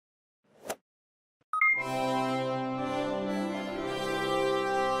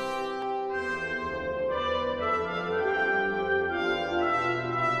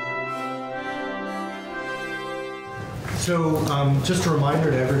So just a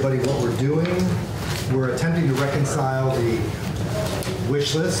reminder to everybody what we're doing. We're attempting to reconcile the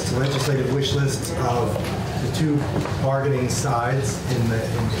wish list, legislative wish list of the two bargaining sides in the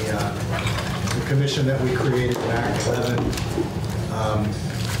commission that we created in Act 11.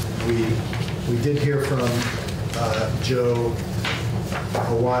 We did hear from Joe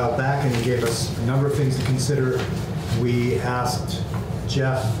a while back, and he gave us a number of things to consider. We asked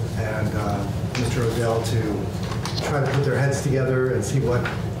Jeff and Mr. Odell to try to put their heads together and see what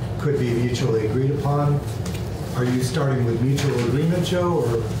could be mutually agreed upon. Are you starting with mutual agreement, Joe,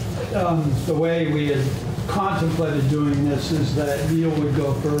 or? The way we had contemplated doing this is that Neil would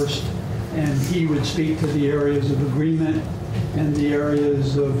go first, and he would speak to the areas of agreement and the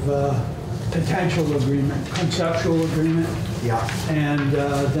areas of potential agreement, conceptual agreement. Yeah. And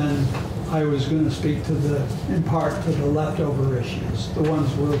then I was going to speak to in part to the leftover issues, the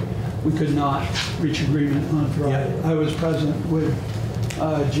ones where we could not reach agreement on Friday. Yeah. I was present with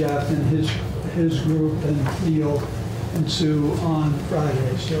Jeff and his group and Neil and Sue on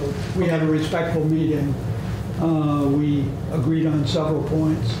Friday. So we had a respectful meeting. We agreed on several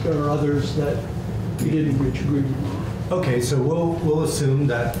points. There are others that we didn't reach agreement on. Okay, so we'll assume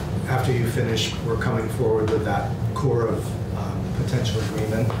that after you finish, we're coming forward with that core of potential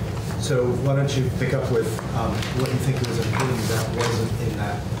agreement. So why don't you pick up with what you think was important that wasn't in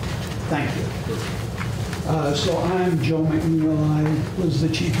that? Thank you. So I'm Joe McNeil. I was the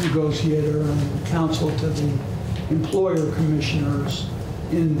chief negotiator and counsel to the employer commissioners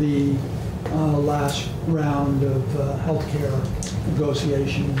in the last round of healthcare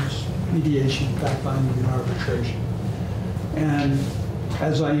negotiations, mediation, fact-finding, and arbitration. And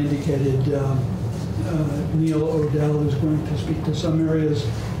as I indicated, Neil Odell is going to speak to some areas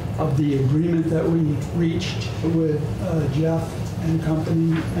of the agreement that we reached with Jeff and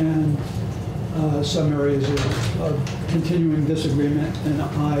company, and some areas of continuing disagreement, and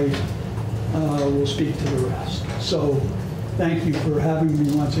I will speak to the rest. So thank you for having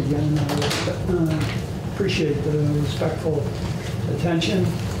me once again. I appreciate the respectful attention,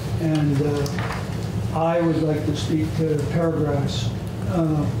 and I would like to speak to paragraphs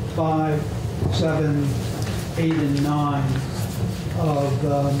 5, 7, 8, and 9 of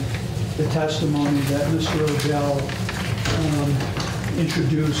the testimony that Mr. Odell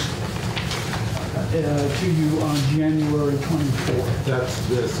introduced to you on January 24th. That's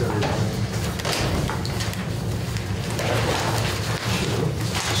this, everybody.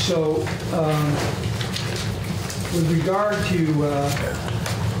 So, with regard to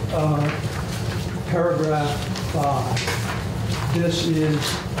paragraph 5, this is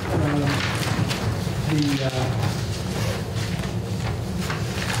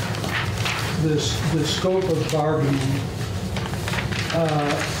the scope of bargaining.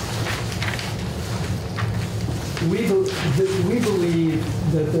 We believe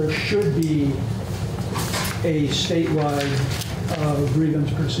that there should be a statewide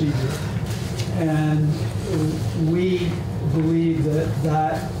grievance procedure, and we believe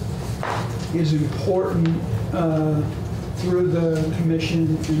that is important through the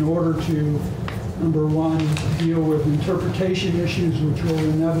commission in order to, number one, deal with interpretation issues which will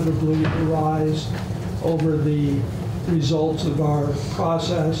inevitably arise over the results of our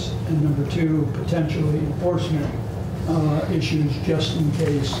process, and number two, potentially enforcement issues, just in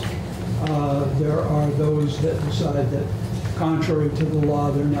case there are those that decide that, contrary to the law,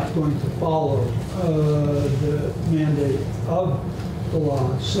 they're not going to follow the mandate of the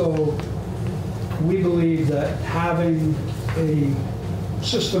law. So we believe that having a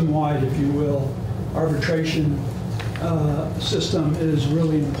system-wide, if you will, arbitration system is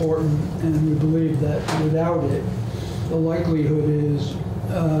really important, and we believe that without it, the likelihood is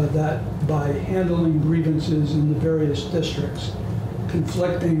that by handling grievances in the various districts,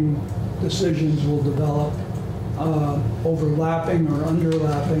 conflicting decisions will develop, overlapping or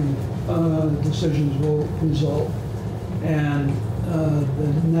underlapping decisions will result, and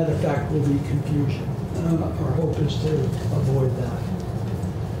the net effect will be confusion. Our hope is to avoid that.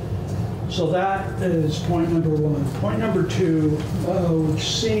 So that is point number one. Point number two, which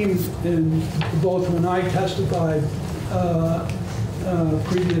seemed in both when I testified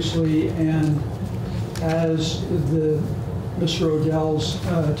previously and as Mr. Odell's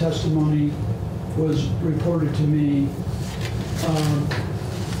testimony was reported to me,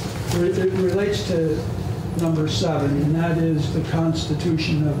 it relates to number 7, and that is the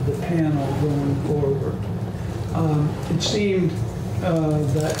constitution of the panel going forward. It seemed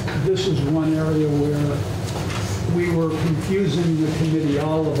that this is one area where we were confusing the committee,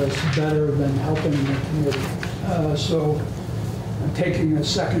 all of us, better than helping the committee. So I'm taking a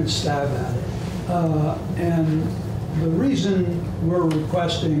second stab at it. And The reason we're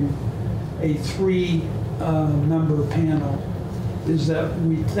requesting a three-member panel is that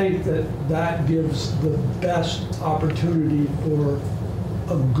we think that that gives the best opportunity for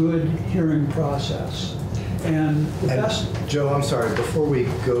a good hearing process. And the best... Joe, I'm sorry, before we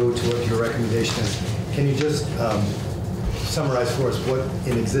go to what your recommendation is, can you just summarize for us what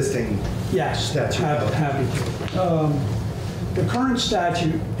an existing statute happy to. The current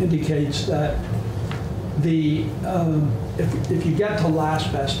statute indicates that if you get to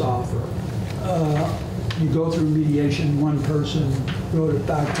last best offer, you go through mediation, one person, go to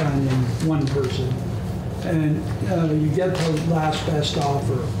fact-finding, one person, and you get to last best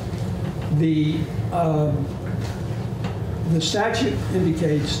offer. The statute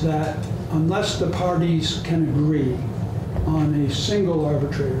indicates that unless the parties can agree on a single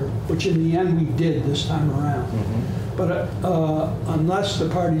arbitrator, which in the end we did this time around, but unless the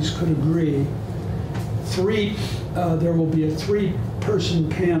parties could agree, there will be a three-person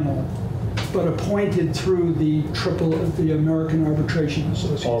panel, but appointed through the American Arbitration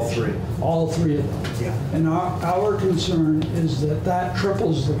Association. All three of them. Yeah. And our concern is that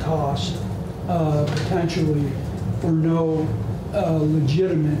triples the cost potentially for no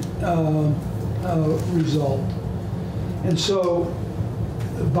legitimate result. And so,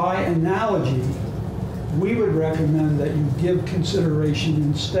 by analogy, we would recommend that you give consideration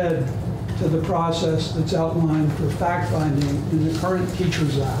instead to the process that's outlined for fact-finding in the current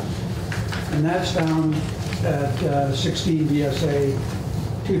Teachers Act. And that's found at 16 VSA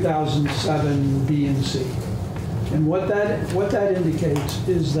 2007 B and C. And what that indicates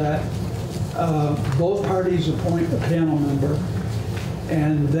is that both parties appoint a panel member,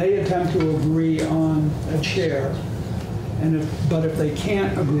 and they attempt to agree on a chair. But if they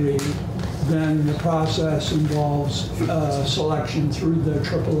can't agree, then the process involves selection through the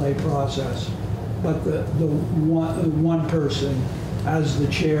AAA process. But the one person as the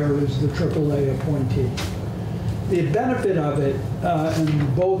chair is the AAA appointee. The benefit of it,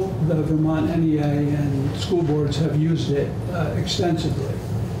 and both the Vermont NEA and school boards have used it extensively.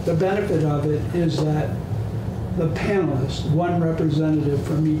 The benefit of it is that the panelists, one representative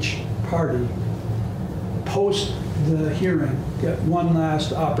from each party, post the hearing, get one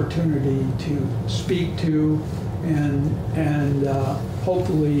last opportunity to speak to and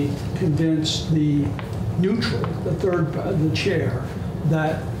hopefully convince the neutral, the chair,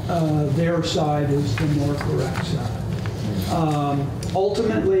 that their side is the more correct side.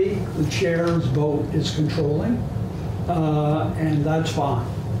 Ultimately, the chair's vote is controlling, and that's fine.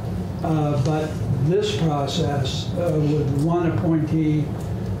 But this process with one appointee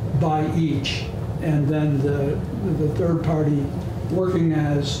by each, and then the third party working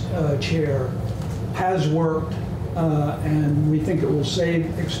as chair, has worked, and we think it will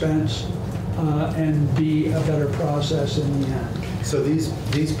save expense and be a better process in the end. So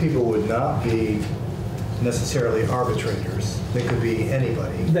these people would not be necessarily arbitrators. They could be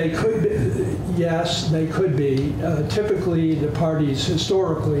anybody. They could be, yes, they could be. Typically, the parties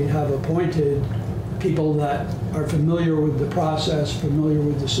historically have appointed people that are familiar with the process, familiar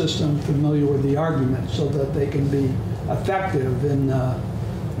with the system, familiar with the argument, so that they can be effective in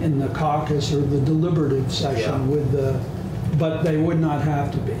the caucus or the deliberative session but they would not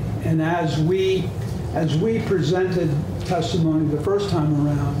have to be. And as we presented testimony the first time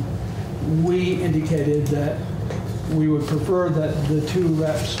around, we indicated that we would prefer that the two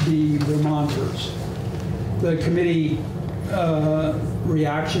reps be Vermonters. The committee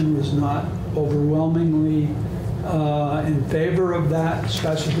reaction was not overwhelmingly in favor of that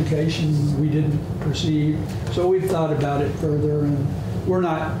specification. We didn't perceive, so we've thought about it further, and we're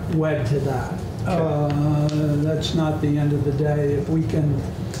not wed to that. That's not the end of the day if we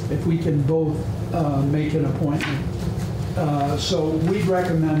can both make an appointment. So we'd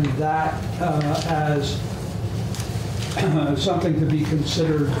recommend that as something to be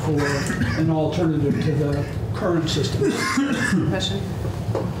considered for an alternative to the current system. Question.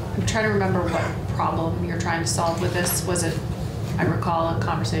 I'm trying to remember what problem you're trying to solve with this. Was it, I recall a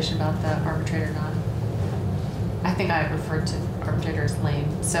conversation about the arbitrator not, I think I referred to arbitrator as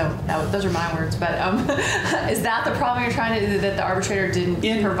lame, so those are my words, but is that the problem you're trying to, that the arbitrator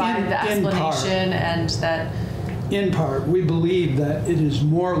didn't provide the explanation and that? In part, we believe that it is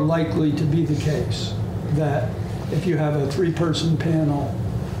more likely to be the case that if you have a three-person panel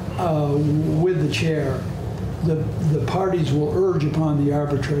with the chair, the parties will urge upon the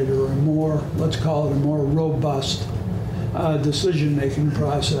arbitrator a more, let's call it a more robust decision-making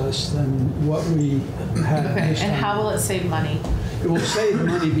process than what we had this time. And how will it save money? It will save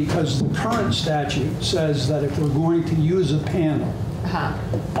money because the current statute says that if we're going to use a panel,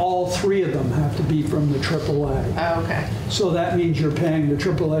 All three of them have to be from the AAA. Oh, okay. So that means you're paying the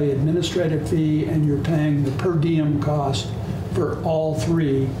AAA administrative fee and you're paying the per diem cost for all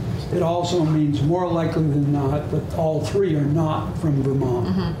three. It also means more likely than not that all three are not from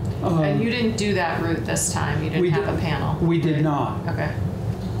Vermont. And you didn't do that route this time? You didn't have a panel? We did not. Okay.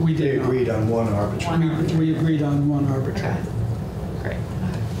 We They did not. agreed on one arbitrator. We agreed on one arbitrator. Okay. Great.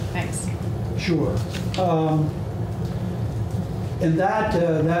 Thanks. Sure. And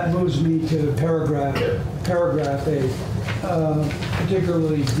that moves me to paragraph A,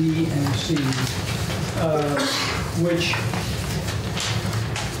 particularly B and C, which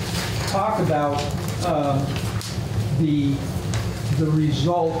talk about the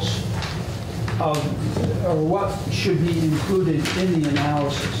results of, or what should be included in the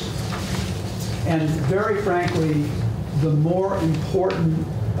analysis. And very frankly, the more important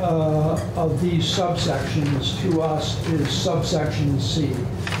of these subsections to us is subsection C,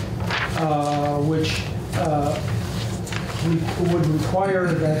 which would require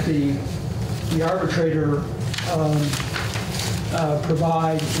that the arbitrator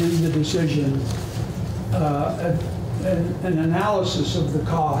provide in the decision an analysis of the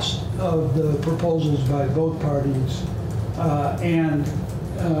cost of the proposals by both parties, and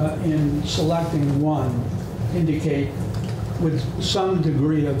in selecting one, indicate with some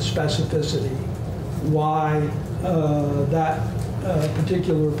degree of specificity why that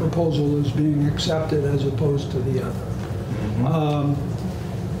particular proposal is being accepted as opposed to the other.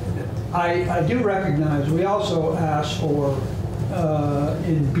 I do recognize we also asked for,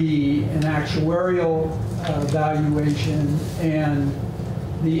 in B, an actuarial valuation and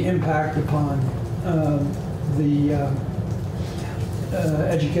the impact upon the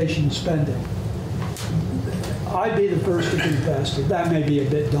education spending. I'd be the first to confess that that may be a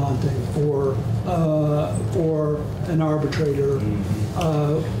bit daunting for an arbitrator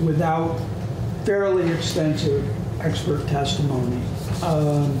without fairly extensive expert testimony.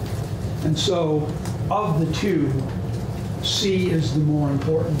 And so, of the two, C is the more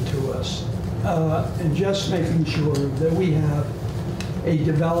important to us. And just making sure that we have a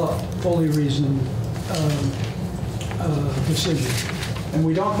developed, fully reasoned decision. And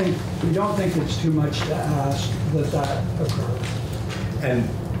we don't think it's too much to ask that occur. And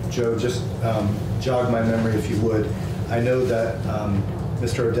Joe, just jog my memory if you would. I know that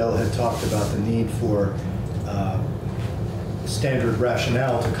Mr. Odell had talked about the need for standard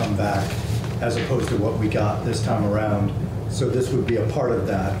rationale to come back as opposed to what we got this time around. So this would be a part of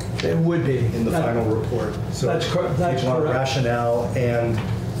that. It would be. In the final report. So that's you want correct. Rationale and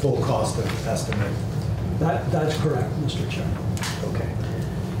full cost of estimate. That's correct, Mr. Chairman. Okay.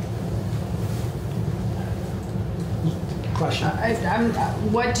 Question?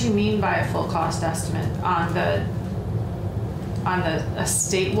 What do you mean by a full cost estimate on a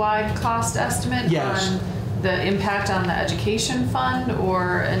statewide cost estimate? Yes. On the impact on the education fund,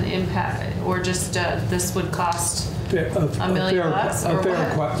 or an impact, or just this would cost $1 million bucks, or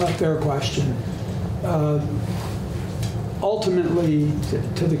what? A fair question. Ultimately,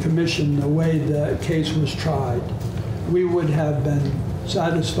 to the commission, the way the case was tried, we would have been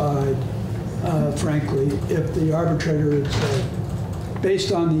satisfied, frankly, if the arbitrator had said,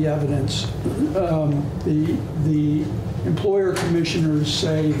 based on the evidence, the employer commissioners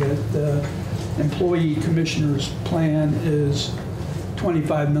say that the employee commissioner's plan is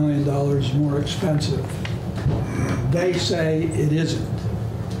 $25 million more expensive. They say it isn't.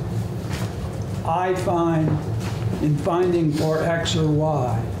 I find, in finding for X or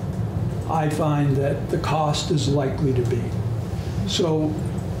Y, I find that the cost is likely to be. So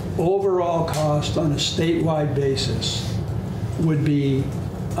overall cost on a statewide basis would be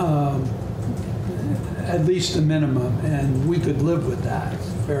at least a minimum, and we could live with that,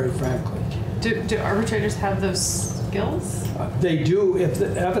 very frankly. Do arbitrators have those skills? They do if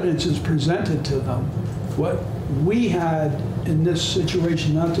the evidence is presented to them. What we had in this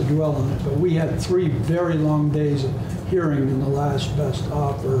situation, not to dwell on it, but we had 3 very long days of hearing in the last best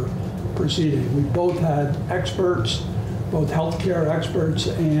offer proceeding. We both had experts, both healthcare experts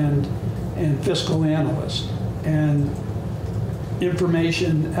and fiscal analysts. And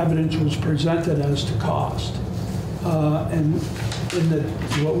information, evidence was presented as to cost. And in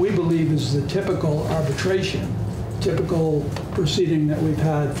what we believe is the typical arbitration, typical proceeding that we've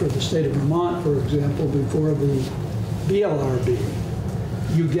had for the state of Vermont, for example, before the BLRB,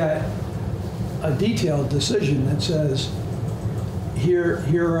 you get a detailed decision that says, here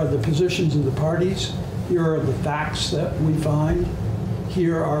are the positions of the parties, here are the facts that we find,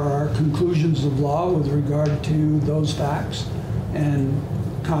 here are our conclusions of law with regard to those facts, and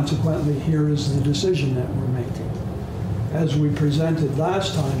consequently, here is the decision that we're making. as we presented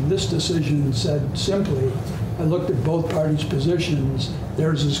last time, this decision said simply, I looked at both parties' positions,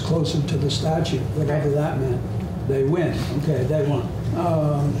 theirs is closer to the statute, whatever that meant. They win. Okay, they won.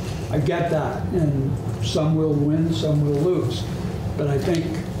 I get that, and some will win, some will lose. But I think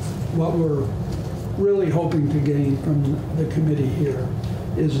what we're really hoping to gain from the committee here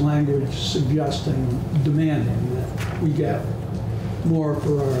is language suggesting, demanding that we get more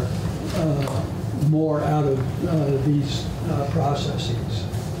for our, more out of these processes.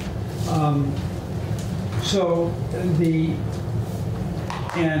 So the,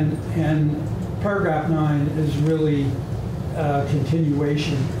 and paragraph 9 is really a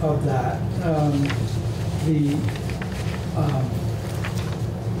continuation of that.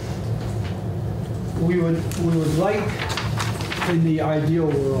 We would like, in the ideal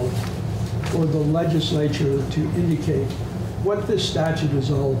world, for the legislature to indicate what this statute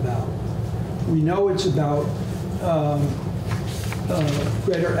is all about. We know it's about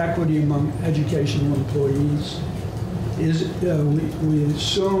greater equity among educational employees. We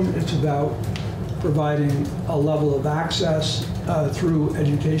assume it's about providing a level of access through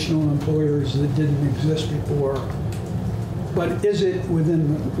educational employers that didn't exist before. But is it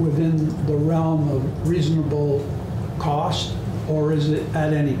within the realm of reasonable cost, or is it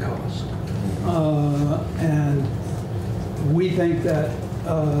at any cost? And we think that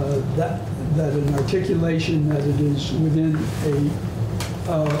that an articulation that it is within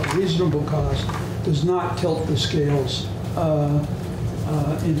a reasonable cost does not tilt the scales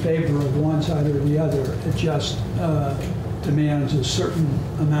in favor of one side or the other. It just demands a certain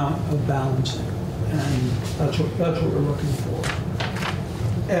amount of balancing, and that's what we're looking for.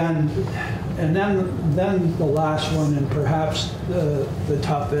 And then the last one, and perhaps the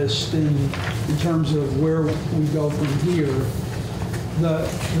toughest in terms of where we go from here. The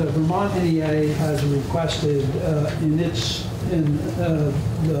Vermont NEA has requested in the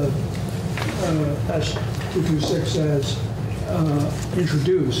S.226 as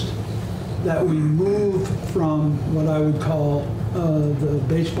introduced, that we move from what I would call the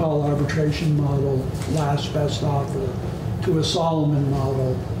baseball arbitration model, last best offer, to a Solomon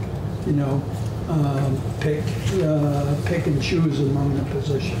model, you know, pick and choose among the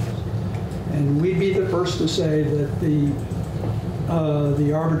positions. And we'd be the first to say that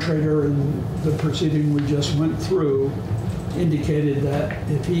the arbitrator in the proceeding we just went through indicated that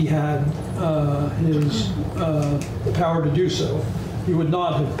if he had the power to do so, he would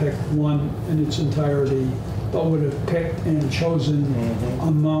not have picked one in its entirety, but would have picked and chosen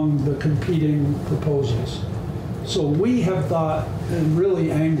among the competing proposals. So we have thought and really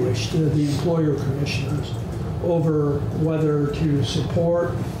anguished the employer commissioners over whether to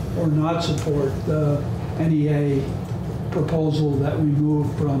support or not support the NEA proposal that we move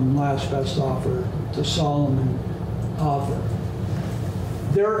from last best offer to Solomon offer.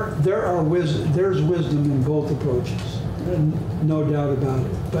 There's wisdom in both approaches, and no doubt about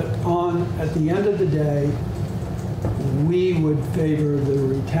it. But at the end of the day, we would favor the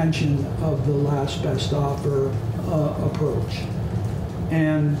retention of the last best offer approach.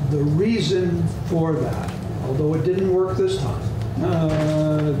 And the reason for that, although it didn't work this time,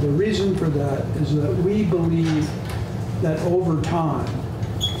 the reason for that is that we believe that over time,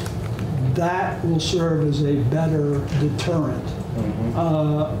 that will serve as a better deterrent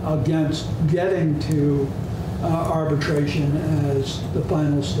against getting to arbitration as the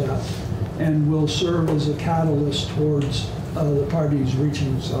final step, and will serve as a catalyst towards the parties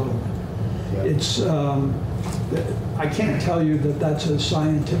reaching settlement. Yeah. It's, I can't tell you that that's a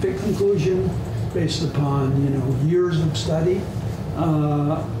scientific conclusion based upon, you know, years of study,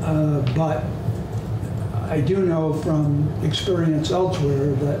 but I do know from experience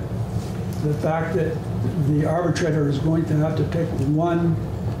elsewhere that the fact that the arbitrator is going to have to pick one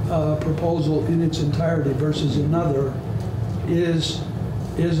proposal in its entirety versus another is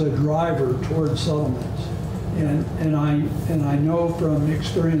a driver towards settlements. And I know from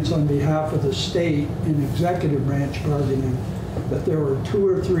experience on behalf of the state in executive branch bargaining that there were 2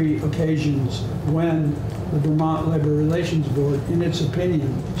 or 3 occasions when the Vermont Labor Relations Board, in its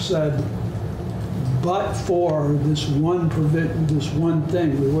opinion, said, but for this one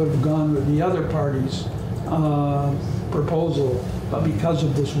thing, we would have gone with the other party's proposal. But because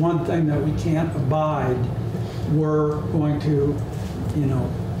of this one thing that we can't abide, we're going to, you know,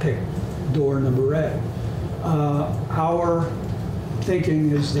 pick door number A. Our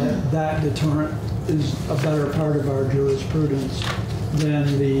thinking is that that deterrent is a better part of our jurisprudence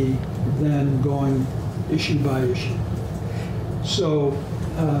than going issue by issue. So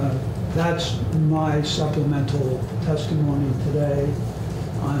that's my supplemental testimony today.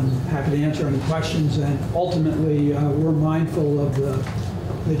 I'm happy to answer any questions, and ultimately, we're mindful of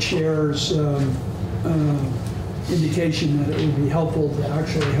the chair's indication that it would be helpful to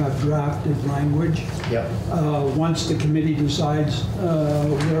actually have drafted language. Yep. Once the committee decides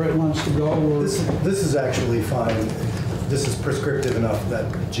where it wants to go. Or This is actually fine. This is prescriptive enough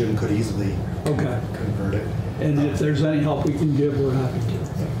that Jim could easily convert it. And if there's any help we can give, we're happy to.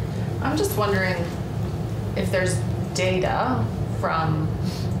 I'm just wondering if there's data from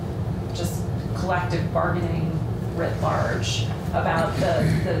just collective bargaining writ large about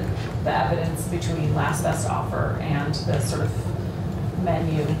the evidence between last best offer and the sort of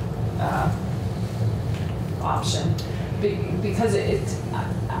menu option. Because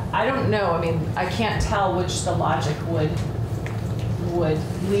I don't know, I mean, I can't tell which the logic would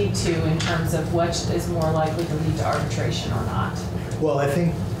lead to in terms of which is more likely to lead to arbitration or not. Well, I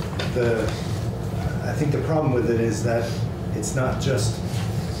think the problem with it is that it's not just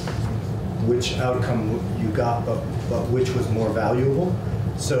which outcome you got, but which was more valuable.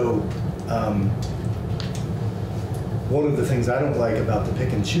 So one of the things I don't like about the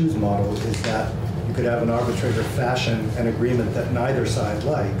pick and choose model is that you could have an arbitrator fashion an agreement that neither side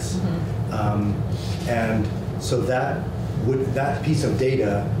likes. And so that piece of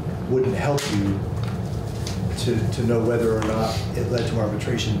data wouldn't help you to know whether or not it led to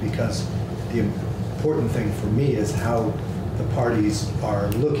arbitration, because the important thing for me is how the parties are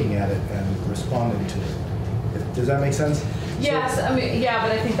looking at it and responding to it. Does that make sense? Yes, I mean, yeah,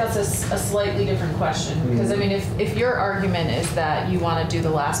 but I think that's a slightly different question. Because, I mean, if your argument is that you want to do the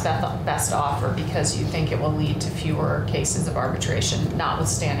last best offer because you think it will lead to fewer cases of arbitration,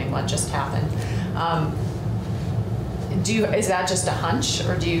 notwithstanding what just happened, is that just a hunch,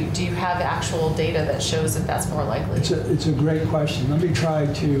 or do you have actual data that shows that that's more likely? It's a great question. Let me try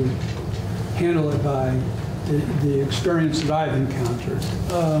to handle it by the experience that I've encountered.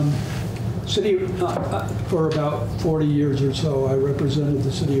 For about 40 years or so, I represented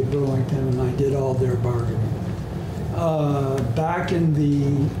the city of Burlington, and I did all their bargaining. Back in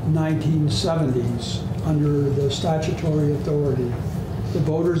the 1970s, under the statutory authority, the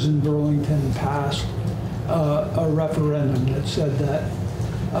voters in Burlington passed a referendum that said that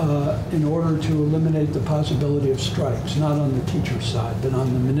in order to eliminate the possibility of strikes, not on the teacher side, but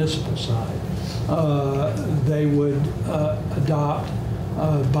on the municipal side, they would adopt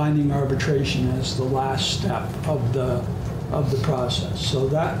binding arbitration as the last step of the process. So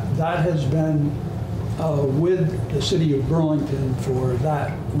that has been with the city of Burlington for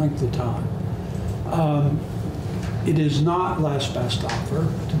that length of time. It is not last best offer,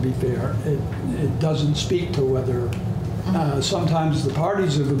 to be fair. It doesn't speak to whether sometimes the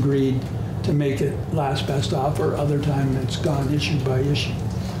parties have agreed to make it last best offer, other time it's gone issue by issue.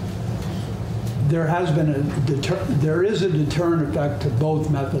 There has been there is a deterrent effect to both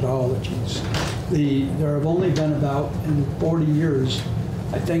methodologies. There have only been about, in 40 years,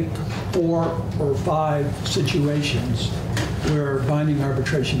 I think 4 or 5 situations where binding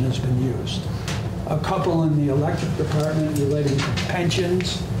arbitration has been used. A couple in the electric department relating to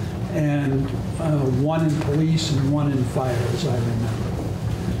pensions, and one in police and one in fire, as I remember.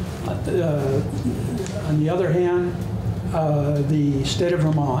 On the other hand, the state of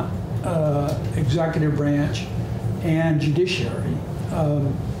Vermont executive branch and judiciary.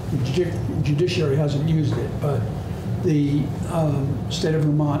 Judiciary hasn't used it, but the state of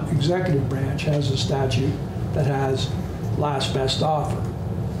Vermont executive branch has a statute that has last best offer,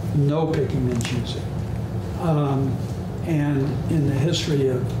 no picking and choosing. And in the history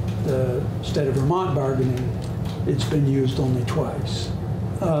of the state of Vermont bargaining, it's been used only twice.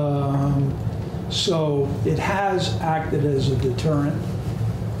 So it has acted as a deterrent.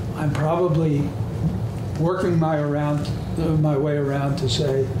 I'm probably working my way around to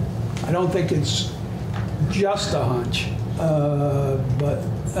say, I don't think it's just a hunch, but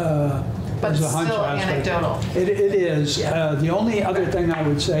there's a hunch still aspect. Anecdotal. It is. Yeah. The only other thing I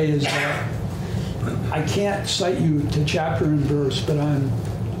would say is that I can't cite you to chapter and verse, but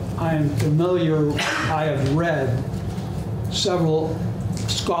I am familiar. I have read several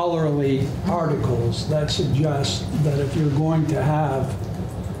scholarly articles that suggest that if you're going to have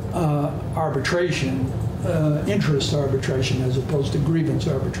arbitration, interest arbitration as opposed to grievance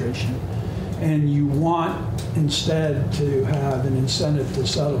arbitration, and you want instead to have an incentive to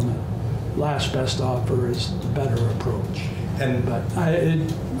settlement, last best offer is the better approach. And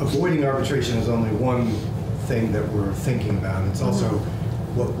avoiding arbitration is only one thing that we're thinking about. It's also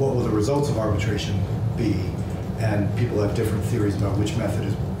what will the results of arbitration be? And people have different theories about which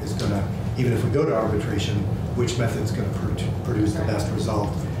method is going to, even if we go to arbitration, which method is going to produce the best result.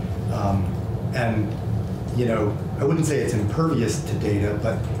 And you know, I wouldn't say it's impervious to data,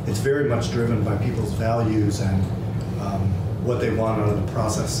 but it's very much driven by people's values and what they want out of the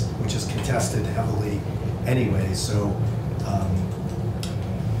process, which is contested heavily anyway. So,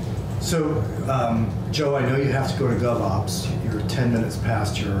 Joe, I know you have to go to GovOps. You're 10 minutes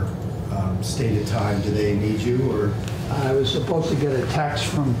past your stated time. Do they need you, or? I was supposed to get a text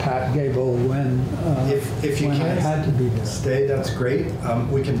from Pat Gable when, If you when I can had to be there. stay, that's great.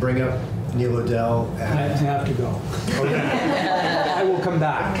 We can bring up Neil Odell I and. have to go. Okay. I will come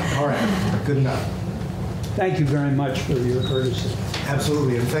back. All right, good enough. Thank you very much for your courtesy.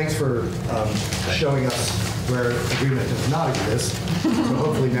 Absolutely, and thanks for showing us where agreement does not exist. So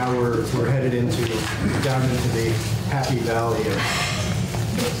hopefully now we're headed down into the happy valley of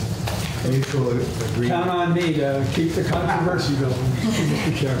mutual agreement. Count on me to keep the controversy going,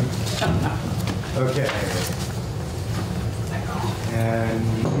 Mr. Chairman. Okay. And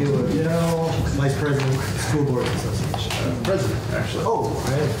Neil Odell, Vice President, School Board Association. President, actually. Oh, I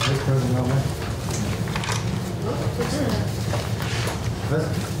had Vice President on that.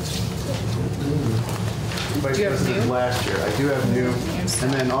 President. Vice Do you have President new? last year. I do have new.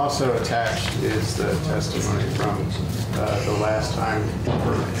 And then also attached is the testimony from the last time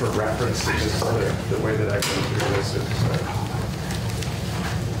for reference. Just the way that I go through this is.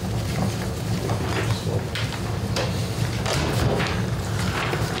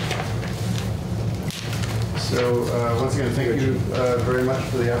 So once again, thank you very much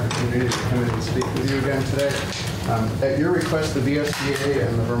for the opportunity to come in and speak with you again today. At your request, the VSBA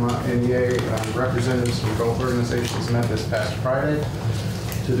and the Vermont NEA representatives from both organizations met this past Friday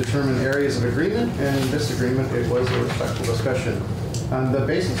to determine areas of agreement and disagreement. It was a respectful discussion. On the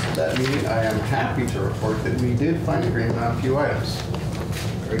basis of that meeting, I am happy to report that we did find agreement on a few items.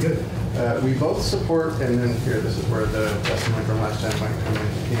 Very good. We both support, and then here, this is where the testimony from last time might come in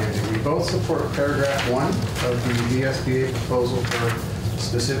handy. We both support paragraph 1 of the VSBA proposal for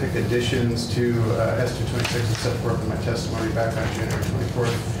specific additions to S.226 as set forth in my testimony back on January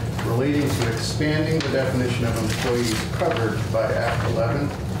 24th, relating to expanding the definition of employees covered by Act 11,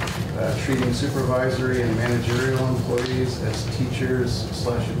 treating supervisory and managerial employees as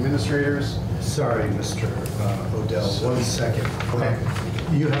teachers/administrators. Sorry, Mr. Odell, 1 second. Okay.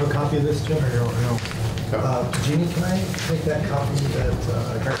 You have a copy of this, Jim? No. Jeannie, can I take that copy that,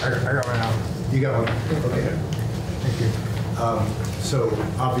 I got one now. You got one? Okay. Thank you. So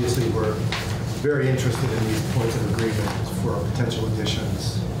obviously we're very interested in these points of agreement for potential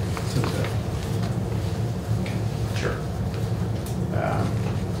additions to the bill. Sure.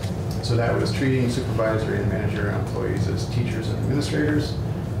 So that was treating supervisory and managerial employees as teachers and administrators,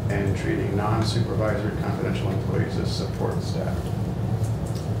 and treating non-supervisory confidential employees as support staff.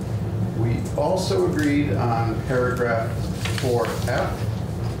 We also agreed on paragraph 4F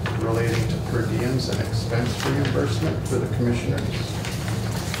relating to per diems and expense reimbursement for the commissioners,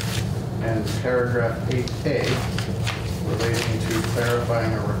 and paragraph 8A relating to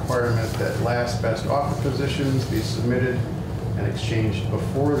clarifying a requirement that last best offer positions be submitted and exchanged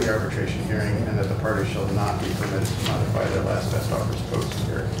before the arbitration hearing, and that the parties shall not be permitted to modify their last best offers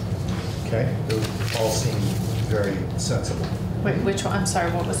post-hearing. Okay, those all seem very sensible. Wait, which one? I'm sorry,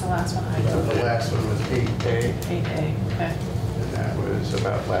 what was the last one? The last one was 8A. 8A, okay. And that was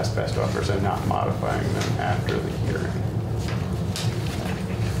about last best offers and not modifying them after the hearing.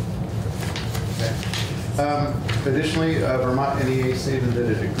 Okay. Additionally, Vermont NEA stated that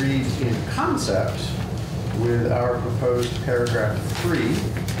it agreed in concept with our proposed paragraph 3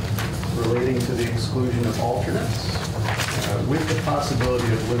 relating to the exclusion of alternates, with the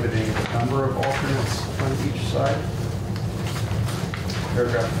possibility of limiting the number of alternates on each side.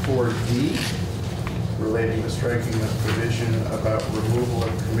 Paragraph 4D, relating to striking the provision about removal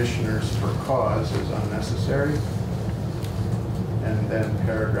of commissioners for cause is unnecessary. And then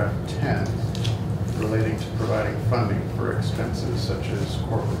paragraph 10, relating to providing funding for expenses such as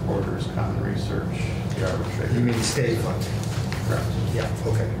court reporters, common research, the arbitration. You mean state funding? Correct. Yeah,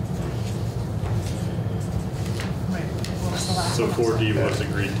 okay. Wait, what was the last So one? 4D was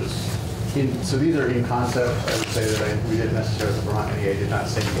agreed to. So these are in concept. I would say that we didn't necessarily, the Vermont NEA did not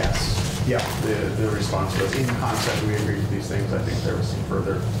say yes. Yeah. The response was in concept, we agreed to these things. I think there was some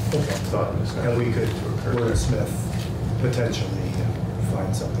further thought and discussion. And we could, occur. wordsmith, potentially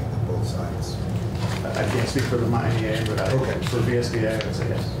find something on both sides. I can't speak for the Vermont NEA, but Okay. for VSBA, I would say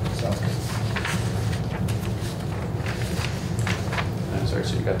yes. Sounds good. I'm sorry,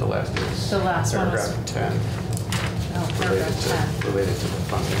 so you got the last is The last one was- paragraph 10. Oh, paragraph 10. Related to the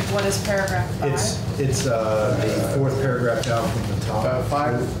funding. What is paragraph 5? It's the fourth paragraph down from the top.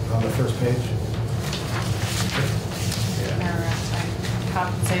 5. On the first page. Yeah. Paragraph 10.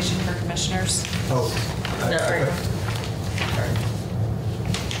 compensation for commissioners. Oh, No,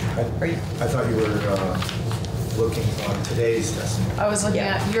 I thought you were looking on today's testimony. I was looking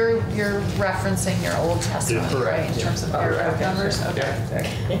at, you're referencing your old testimony, correct. right, in terms of paragraph numbers? Okay.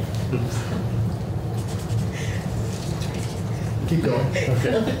 Keep going.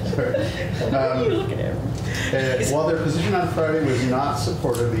 What are you looking at? While their position on Friday was not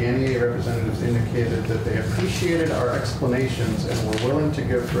supportive, the NEA representatives indicated that they appreciated our explanations and were willing to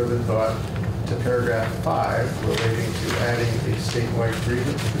give further thought to paragraph 5 relating to adding a statewide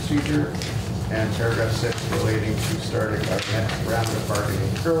grievance procedure and paragraph 6 relating to starting our next round of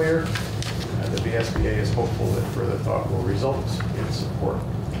bargaining earlier. The VSBA is hopeful that further thought will result in support.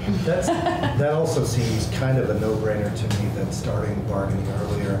 That also seems kind of a no-brainer to me, that starting bargaining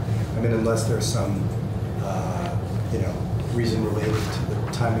earlier. I mean, unless there's some, reason related to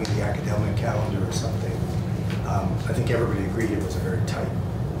the timing of the academic calendar or something. I think everybody agreed it was a very tight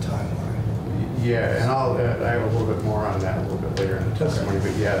timeline. Yeah, and I have a little bit more on that a little bit later in the testimony,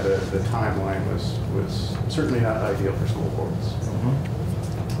 but yeah, the timeline was certainly not ideal for school boards.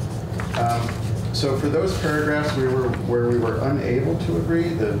 So for those paragraphs where we were unable to agree,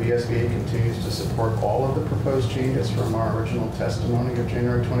 the VSBA continues to support all of the proposed changes from our original testimony of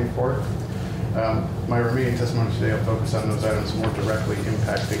January 24th. My remaining testimony today will focus on those items more directly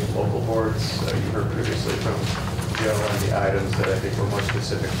impacting local boards. You heard previously from Joe on the items that I think were more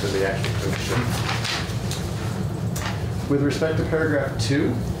specific to the actual commission. With respect to paragraph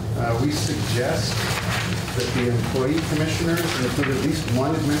 2, we suggest that the employee commissioners include at least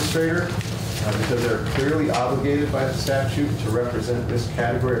one administrator because they're clearly obligated by the statute to represent this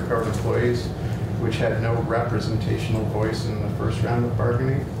category of covered employees, which had no representational voice in the first round of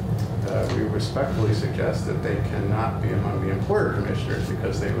bargaining. We respectfully suggest that they cannot be among the employer commissioners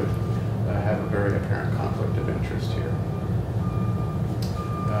because they would have a very apparent conflict of interest here.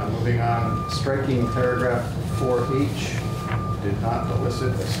 Moving on, striking paragraph 4H did not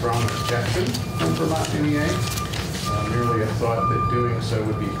elicit a strong objection from Vermont NEA. Merely a thought that doing so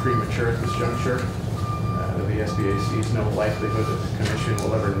would be premature at this juncture. The VSBA sees no likelihood that the commission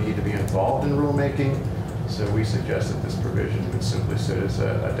will ever need to be involved in rulemaking, so we suggest that this provision would simply sit as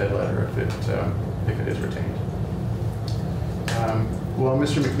a dead letter if it is retained. Well,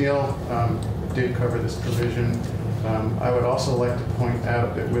 Mr. McNeil did cover this provision. I would also like to point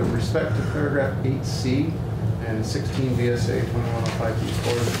out that with respect to paragraph 8C and 16 VSA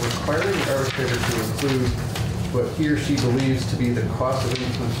 2105B4, requiring the arbitrator to include what he or she believes to be the cost of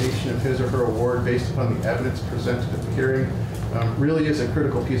implementation of his or her award based upon the evidence presented at the hearing really is a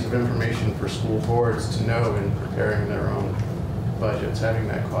critical piece of information for school boards to know in preparing their own budgets. Having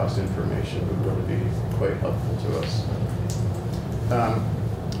that cost information would really be quite helpful to us.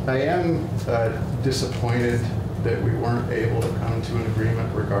 I am disappointed that we weren't able to come to an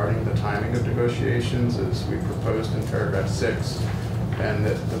agreement regarding the timing of negotiations as we proposed in paragraph 6, and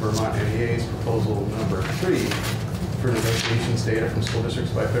that the Vermont NEA's proposal number 3 for negotiations data from school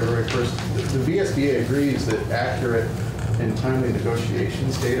districts by February 1st. The VSBA agrees that accurate and timely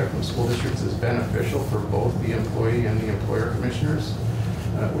negotiations data from school districts is beneficial for both the employee and the employer commissioners.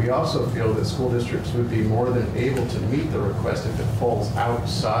 We also feel that school districts would be more than able to meet the request if it falls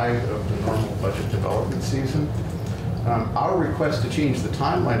outside of the normal budget development season. Our request to change the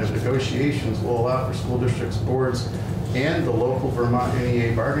timeline of negotiations will allow for school districts, boards, and the local Vermont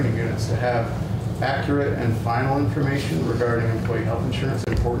NEA bargaining units to have accurate and final information regarding employee health insurance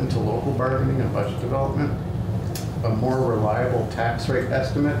important to local bargaining and budget development, a more reliable tax rate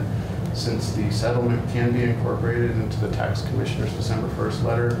estimate, since the settlement can be incorporated into the tax commissioner's December 1st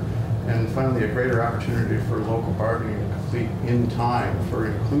letter, and finally a greater opportunity for local bargaining to complete in time for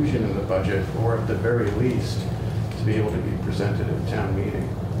inclusion in the budget, or at the very least to be able to be presented at a town meeting.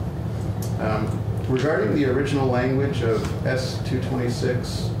 Regarding the original language of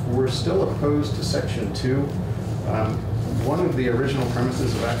S.226, we're still opposed to section 2. One of the original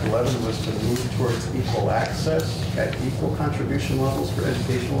premises of Act 11 was to move towards equal access at equal contribution levels for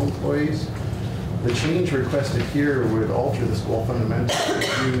educational employees. The change requested here would alter the school fundamentals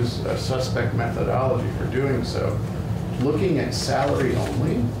and use a suspect methodology for doing so. Looking at salary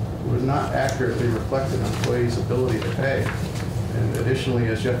only would not accurately reflect an employee's ability to pay. And additionally,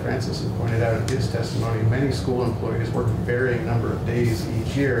 as Jeff Francis has pointed out in his testimony, many school employees work a varying number of days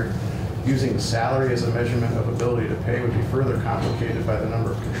each year. Using salary as a measurement of ability to pay would be further complicated by the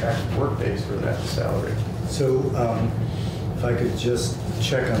number of contracted work days for that salary. So if I could just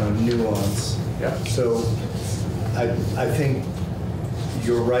check on a nuance. Yeah. So I think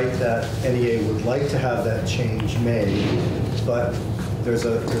you're right that NEA would like to have that change made, but there's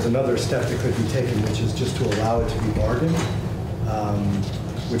another step that could be taken, which is just to allow it to be bargained.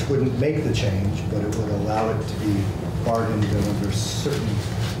 which wouldn't make the change, but it would allow it to be bargained, and under certain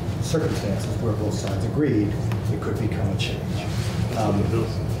circumstances where both sides agreed, it could become a change.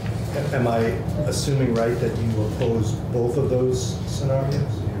 Am I assuming right that you oppose both of those scenarios?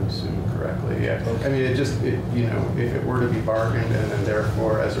 You assume correctly, yeah. Okay. I mean, you know, if it were to be bargained and then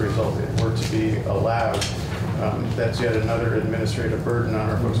therefore, as a result, it were to be allowed, that's yet another administrative burden on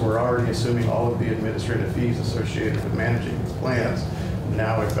our folks. We're already assuming all of the administrative fees associated with managing these plans.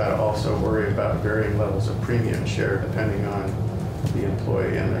 Now we've got to also worry about varying levels of premium share depending on the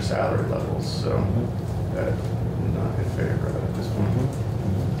employee and their salary levels. So, I'm not in favor of it at this point.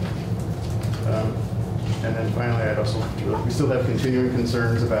 And then finally, we still have continuing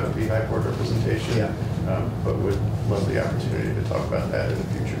concerns about the high court representation, but would love the opportunity to talk about that in a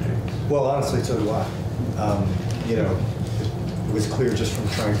future date. Well, honestly, so do I. You know, it was clear just from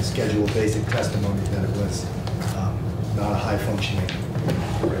trying to schedule basic testimony that it was not a high-functioning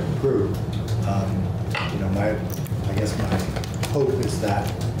group. You know, I guess my hope is that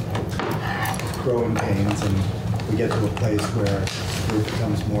growing pains and we get to a place where the group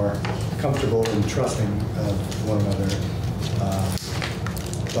becomes more comfortable and trusting of one another,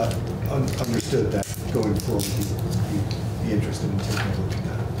 but understood that going forward he'd be interested in taking a look at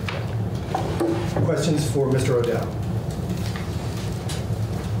that. Questions for Mr. O'Dell?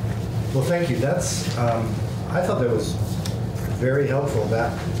 Well, thank you. That's, I thought that was very helpful.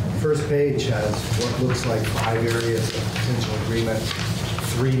 That first page has what looks like 5 areas of potential agreement,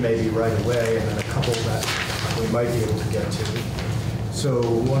 3 maybe right away, and then a couple that we might be able to get to. So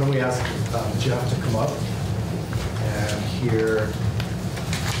why don't we ask Jeff to come up and hear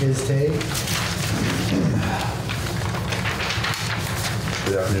his take.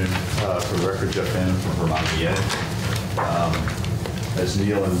 Good afternoon. For the record, Jeff Bannon from Vermont, PA. As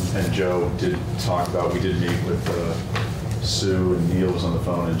Neil and Joe did talk about, we did meet with Sue, and Neil was on the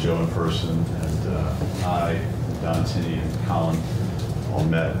phone, and Joe in person, and I, Don Tinney, and Colin all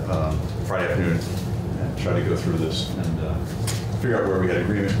met Friday afternoon and tried to go through this and figure out where we had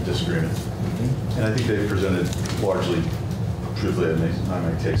agreement and disagreement. And I think they presented largely truthfully, and I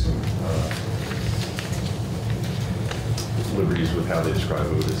might take some liberties with how they describe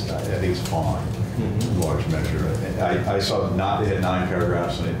it. I think it's fine, in large measure. I saw they had 9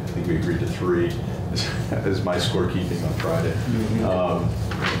 paragraphs, and I think we agreed to 3 as my scorekeeping on Friday.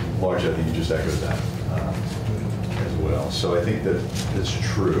 Largely, I think you just echoed that as well. So I think that it's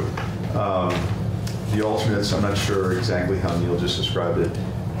true. The alternates, I'm not sure exactly how Neil just described it.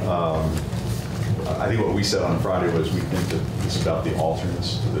 I think what we said on Friday was we think that it's about the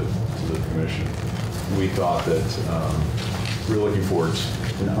alternates to the commission. We thought that we were looking forward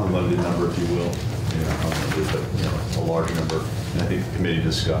to an unlimited number, if you will, unlimited, but a large number. And I think the committee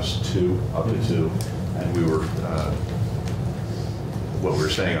discussed 2, up to 2, and we were. What we were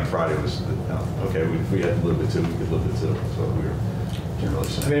saying on Friday was that okay, if we had to live with 2, we could live with 2. So we were generally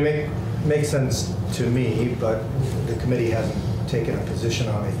saying. I mean, it makes sense to me, but the committee hasn't taken a position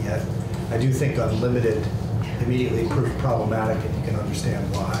on it yet. I do think unlimited immediately proved problematic, and you can understand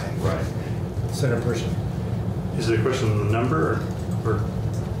why. Right. Senator Pershing. Is it a question of the number, or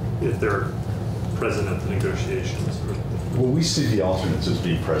if they're present at the negotiations? Well, we see the alternates as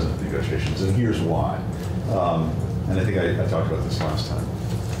being present at the negotiations, and here's why. And I think I talked about this last time.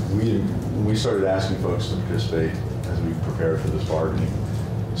 When we started asking folks to participate as we prepared for this bargaining,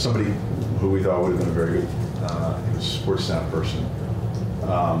 somebody who we thought would have been a very good he was a sports staff person,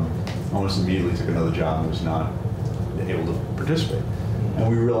 almost immediately took another job and was not able to participate. And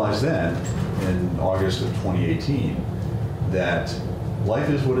we realized then, in August of 2018, that life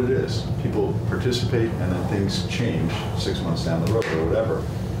is what it is. People participate and then things change 6 months down the road or whatever.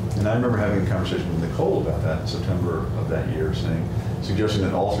 And I remember having a conversation with Nicole about that in September of that year, suggesting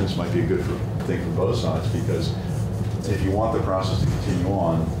that alternates might be a good thing for both sides, because if you want the process to continue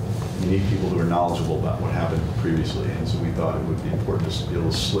on, you need people who are knowledgeable about what happened previously. And so we thought it would be important to be able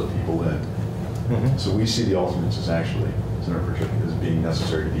to slip people in. So we see the alternates as actually, as being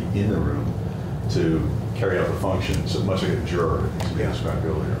necessary to be in the room to carry out the function, so much like a juror, as we described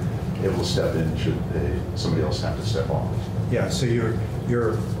earlier, able to step in should somebody else have to step off. Yeah, so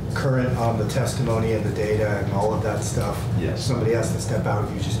you're current on the testimony and the data and all of that stuff. Yes. If somebody has to step out,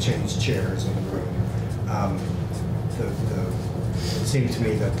 you just change chairs in the room. It seemed to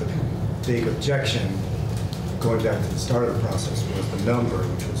me that the big objection, going back to the start of the process, was the number,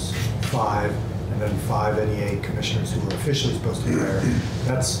 which was 5, and then 5 NEA commissioners who were officially supposed to be there.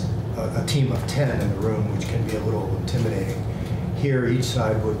 That's a team of 10 in the room, which can be a little intimidating. Here, each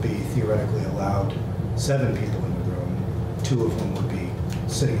side would be theoretically allowed 7 people in the room, 2 of whom would be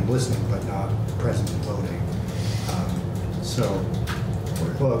sitting and listening, but not present and voting. So,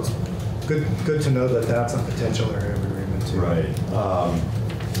 well, it's good to know that that's a potential area of agreement too. Right.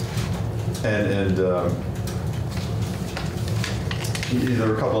 There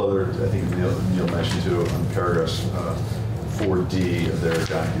are a couple other, I think Neil mentioned too, on paragraphs 4D of their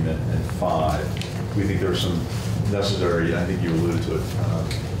document and 5. We think there's some necessary, I think you alluded to it,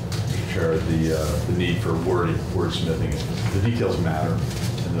 Mr. Chair, the need for wordsmithing. The details matter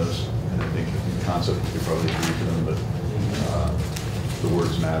in those, and I think in concept we probably agree to them, but the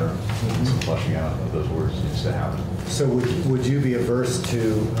words matter. And some fleshing out of those words needs to happen. So would you be averse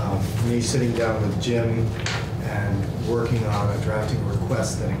to me sitting down with Jim and working on a drafting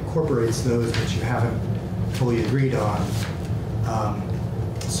request that incorporates those that you haven't fully agreed on,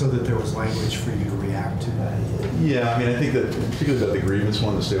 so that there was language for you to react to that? Yeah, I mean, I think that particularly about the grievance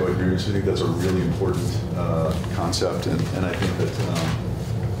one, the statewide grievance, I think that's a really important concept, and I think that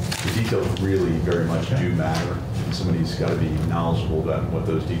the details really very much do matter, and somebody's got to be knowledgeable about what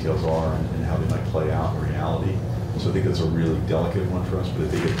those details are and how they might play out in reality. So I think that's a really delicate one for us, but I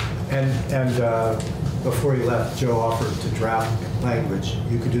think it... And before you left, Joe offered to draft language.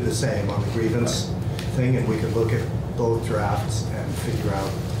 You could do the same on the grievance thing, and we could look at both drafts and figure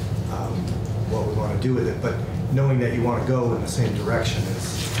out what we want to do with it. But knowing that you want to go in the same direction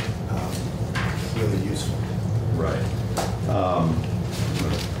is really useful. Right.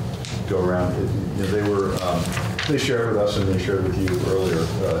 Go around. They shared with us, and they shared with you earlier.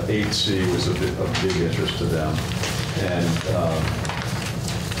 8C was a big interest to them,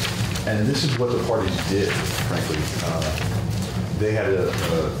 and this is what the parties did. Frankly, they had a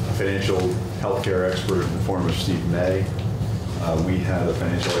financial healthcare expert in the form of Steve May. We had a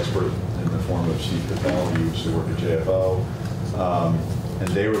financial expert in the form of Steve Cappell, who used to work at JFO. And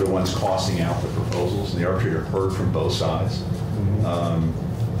they were the ones costing out the proposals, and the arbitrator heard from both sides.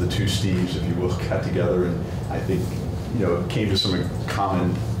 The two Steves, if you will, got together, and I think, came to some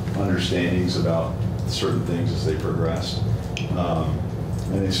common understandings about certain things as they progressed.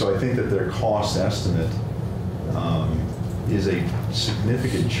 And so I think that their cost estimate is a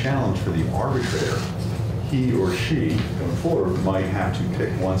significant challenge for the arbitrator. He or she, going forward, might have to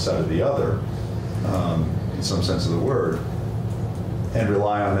pick one side or the other, in some sense of the word, and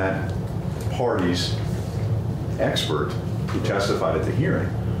rely on that party's expert who testified at the hearing.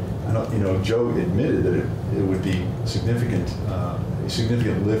 Joe admitted that it would be a significant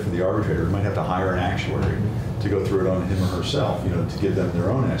lift for the arbitrator. He might have to hire an actuary to go through it on him or herself, to give them their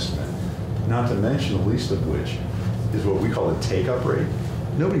own estimate. Not to mention, the least of which is what we call a take-up rate.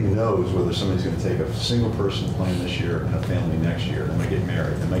 Nobody knows whether somebody's going to take a single-person plan this year and a family next year. They might get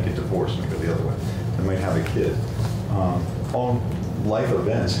married, they might get divorced, they might go the other way, they might have a kid. All life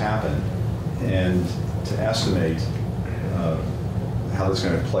events happen, and to estimate how that's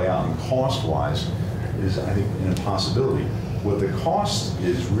going to play out and cost-wise is, I think, an impossibility. What the cost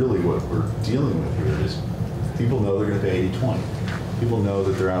is really what we're dealing with here is people know they're going to pay 80/20. People know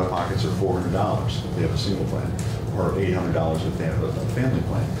that their out-of-pockets are $400 if they have a single plan, or $800 if they have a family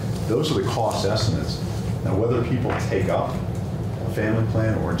plan. Those are the cost estimates. Now, whether people take up a family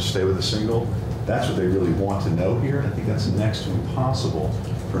plan or just stay with a single, that's what they really want to know here. I think that's next to impossible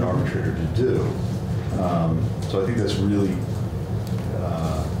for an arbitrator to do. So I think that's really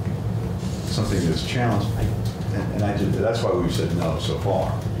something that's challenged, and that's why we've said no so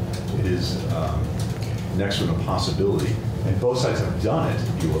far. It is next to an impossibility, and both sides have done it,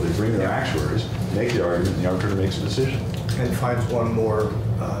 if you will. They bring their actuaries, make the argument, and the arbitrator makes a decision. And finds one more.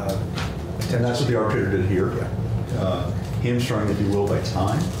 And that's what the arbitrator did here. Yeah. Hamstrung, if you will, by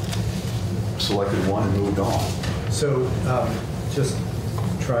time, selected one and moved on. So just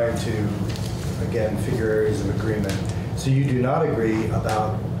trying to, again, figure areas of agreement. So you do not agree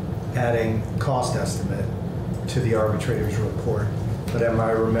about adding cost estimate to the arbitrator's report, but am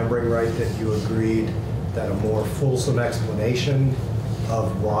I remembering right that you agreed that a more fulsome explanation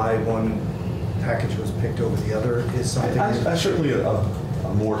of why one package was picked over the other is something? I certainly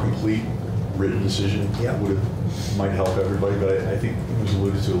a more complete written decision might help everybody, but I think it was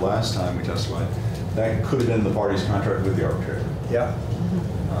alluded to last time we testified. That could have been the party's contract with the arbitrator. Yeah.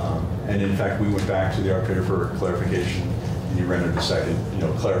 And in fact, we went back to the arbitrator for clarification, and he rendered a second,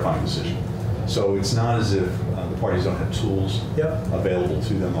 clarifying decision. So it's not as if the parties don't have tools available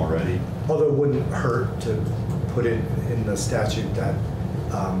to them already. Although it wouldn't hurt to put it in the statute that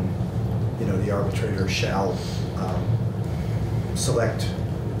the arbitrator shall select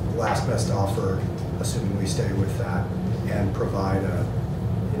last best offer, assuming we stay with that, and provide a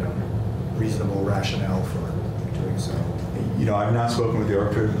reasonable rationale for doing so. I've not spoken with the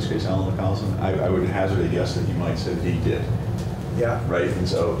arbitrator in this case, Alan McCallison. I would hazard a guess that he might say that he did. Yeah. Right, and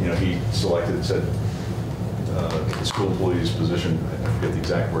so he selected and said the school employee's position, I forget the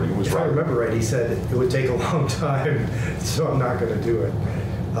exact wording, it was If I right. remember right, he said it would take a long time, so I'm not going to do it,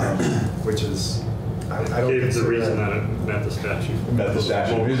 which is, I don't Gave the consider reason that it met the statute. It met the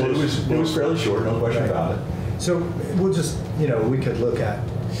statute. It was fairly short, no question about it. So we'll just, we could look at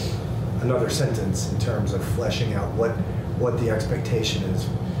another sentence in terms of fleshing out what the expectation is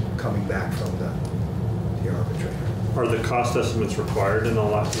coming back from the arbitrator. Are the cost estimates required in the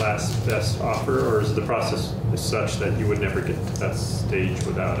last best offer, or is the process such that you would never get to that stage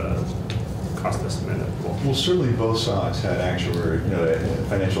without a cost estimate? Well, certainly both sides had actuary,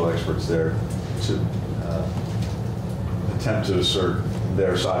 financial experts there to attempt to assert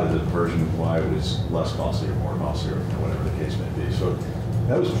their side of the version of why it was less costly or more costly or whatever the case may be. So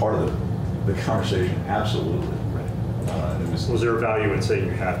that was part of the conversation, absolutely. Was there a value in saying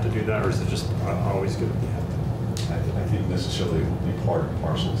you have to do that, or is it just always going to be happening? I think necessarily it will be part and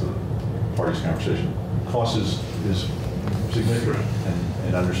parcel to the parties' conversation. Cost is significant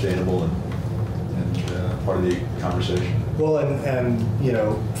and understandable and part of the conversation. Well, and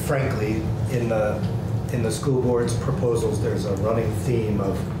frankly, in the school board's proposals, there's a running theme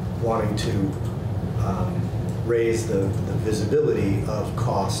of wanting to raise the visibility of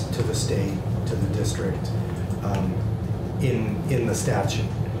cost to the state, to the district, in the statute.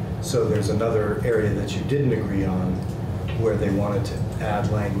 So there's another area that you didn't agree on where they wanted to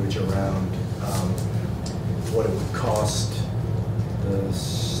add language around what it would cost the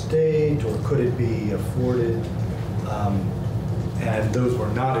state, or could it be afforded? And those were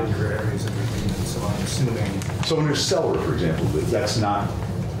not in your areas of agreement, so I'm assuming. So when there's seller, for example, that's not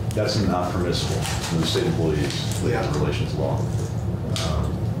permissible in the state employees labor relations law.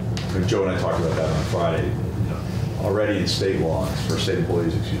 Joe and I talked about that on Friday. Already in state law, for state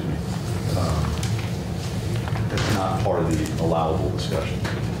employees, excuse me, it's not part of the allowable discussion.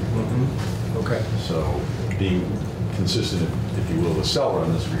 Mm-hmm. Okay. So being consistent, if you will, with seller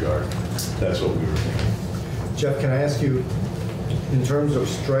in this regard, that's what we were thinking. Jeff, can I ask you, in terms of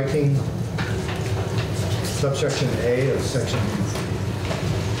striking subsection A of section,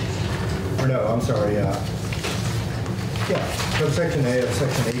 or no, I'm sorry, subsection A of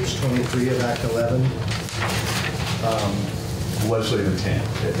section H23 of Act 11. Legislative intent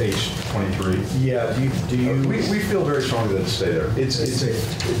at age 23. Yeah, do you? We feel very strongly that it stay there. It's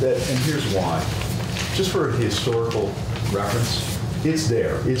that, and here's why. Just for a historical reference, it's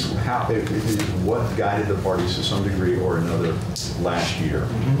there. It's how it is what guided the parties to some degree or another last year.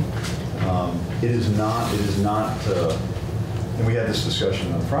 Mm-hmm. It is not. And we had this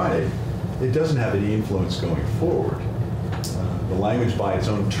discussion on Friday. It doesn't have any influence going forward. The language, by its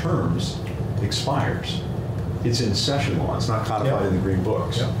own terms, expires. It's in session law. It's not codified in the Green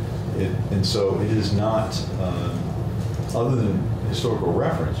Books. Yeah. And so it is not, other than historical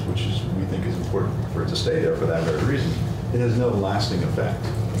reference, which we think is important for it to stay there for that very reason, it has no lasting effect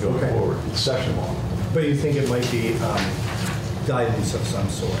going forward. It's session law. But you think it might be guidance of some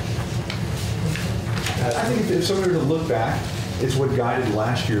sort? I think if somebody were to look back, it's what guided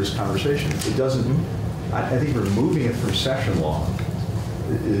last year's conversation. It doesn't, I think removing it from session law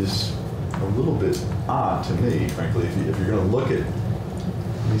is a little bit odd to me, frankly, if you're going to look at,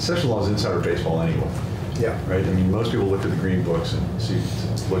 session law is insider baseball anyway. Yeah. Right? Most people look at the Green Books and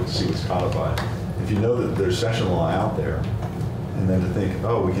look to see what's codified. If you know that there's session law out there, and then to think,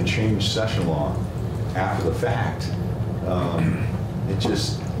 oh, we can change session law after the fact, it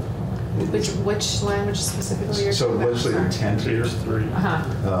just... Which language specifically you're So talking about? legislative intent here. Page 3.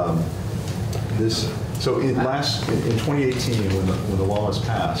 So in 2018, when the law was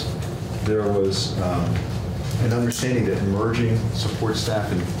passed, there was an understanding that emerging support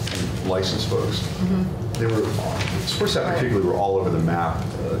staff and licensed folks, they were, support staff particularly were all over the map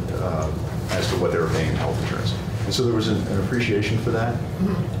as to what they were paying in health insurance. And so there was an appreciation for that,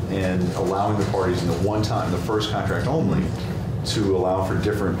 and allowing the parties in the first contract only, to allow for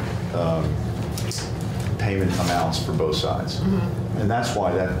different payment amounts for both sides. And that's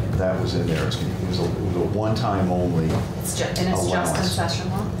why that was in there. It was a one-time only It's just in allowance. session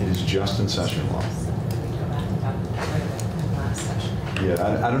law? It is just in session law.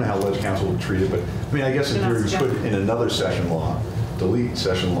 Yeah, I don't know how Ledge Council would treat it, but I guess if you were to put in another session law, delete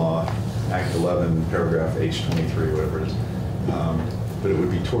session law, Act 11, paragraph H23, whatever it is. But it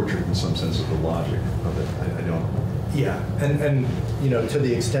would be tortured in some sense of the logic of it. I don't. Yeah, and to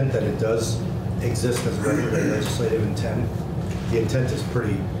the extent that it does exist as regular legislative intent, the intent is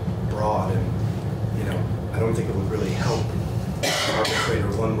pretty broad, and I don't think it would really help the arbitrator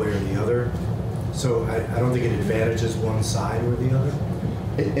one way or the other. So I don't think it advantages one side or the other.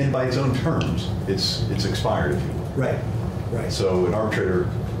 And by its own terms, it's expired, if you will. Right. So an arbitrator,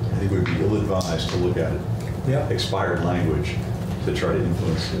 I think, would be ill-advised to look at it Yeah. expired language to try to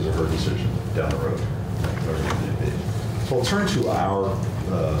influence his or her decision down the road. Whatever it may be. So I'll turn to our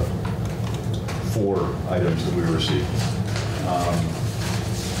 4 items that we were seeking.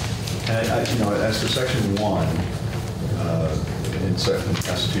 And as for section 1, in section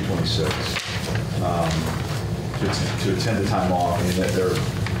S.226, to attend the time off, I mean,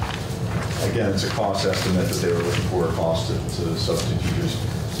 again, it's a cost estimate that they were looking for, a cost to substitute teachers.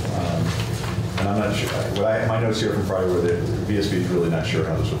 And I'm not sure, my notes here from Friday were that VSB is really not sure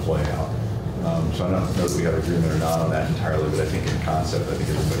how this will play out. So I don't know that we have agreement or not on that entirely, but I think in concept, I think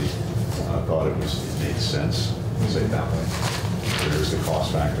everybody thought it made sense, to say it that way. There is the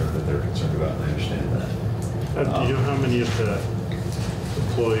cost factor that they're concerned about, and I understand that. Do you know how many of the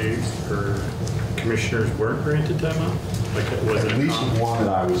employees or commissioners weren't granted time off? Like, was it At least one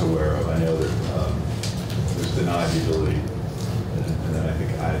that I was aware of. I know that was denied the ability, and then I think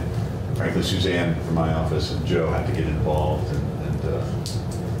frankly, Suzanne from my office and Joe had to get involved and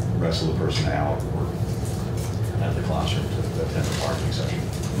wrestle the person out or at the classroom to attend the parking session.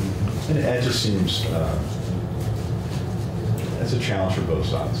 And it just seems it's a challenge for both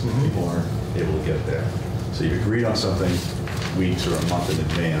sides. People aren't able to get there. So you agreed on something weeks or a month in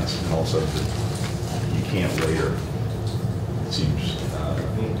advance, and all of a sudden you can't later. It seems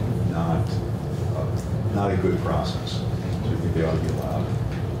not a good process. So I think they ought to be allowed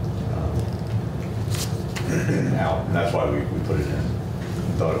out, and that's why we put it in.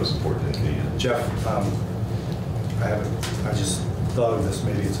 We thought it was important to be in. Jeff, I just thought of this,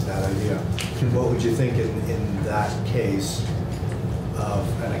 maybe it's a bad idea. What would you think in that case of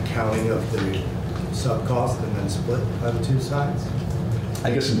an accounting of the sub-cost and then split by the 2 sides?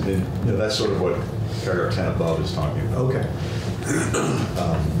 I guess that's sort of what paragraph 10 above is talking about. Okay.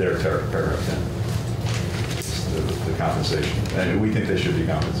 Their paragraph 10. The compensation. And we think they should be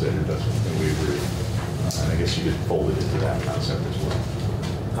compensated. That's what we agree. And I guess you could fold it into that concept as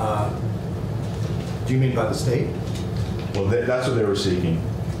well. Do you mean by the state? Well, that's what they were seeking.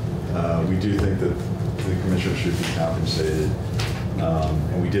 We do think that the commissioner should be compensated.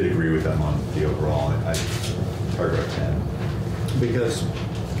 And we did agree with them on the overall, paragraph 10. Because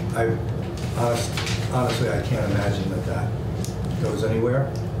honestly, I can't imagine that goes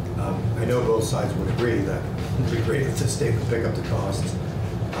anywhere. I know both sides would agree that it would be great if the state would pick up the costs.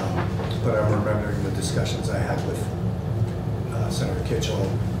 But I'm remembering the discussions I had with Senator Kitchell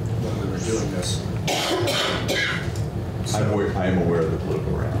when we were doing this. I am aware of the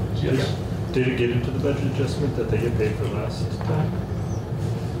political rounds, yes. Yeah. Did it get into the budget adjustment that they get paid for last time?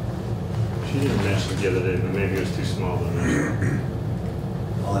 She didn't mention it the other day, but maybe it was too small to mention.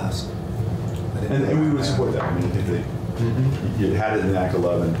 I'll ask. And we would support that. I mean, I think you had it in Act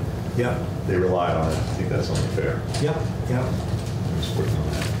 11. Yep. They relied on it. I think that's only fair. Yep. Yep. We support them on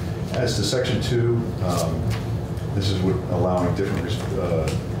that. As to Section 2, this is allowing different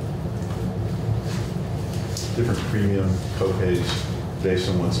premium co-pays based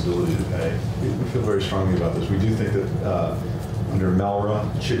on one's ability to pay. We feel very strongly about this. We do think that under Melra,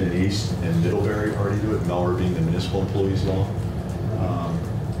 Chittenden East, and Middlebury already do it, Melra being the municipal employees law.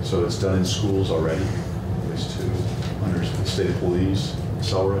 So it's done in schools already, at least 2. Under the state police,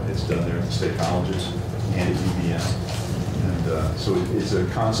 Selra, it's done there at the state colleges and at UVM. And so it's a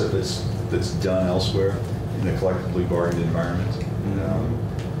concept that's done elsewhere in a collectively bargained environment.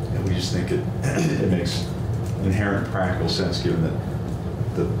 And we just think it makes inherent practical sense given that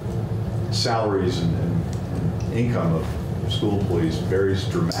the salaries and income of school employees varies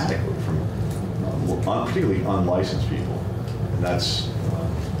dramatically from particularly unlicensed people. And that's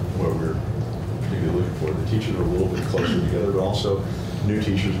what we're particularly looking for. The teachers are a little bit closer together, but also new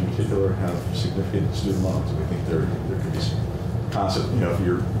teachers in particular have significant student loans. We think there could be some concept, if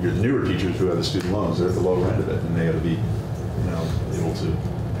you're the newer teachers who have the student loans, they're at the lower end of it, and they have to be, able to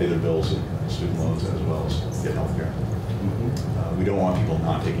pay their bills and student loans as well as get health care. We don't want people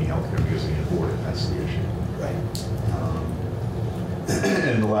not taking health care because they can afford it. That's the issue. Right.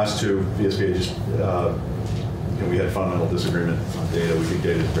 And the last 2, VSBA just, we had fundamental disagreement on data. We think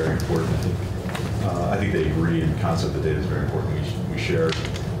data is very important. I think they agree in concept that data is very important. We shared,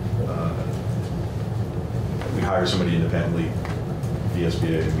 we hired somebody independently,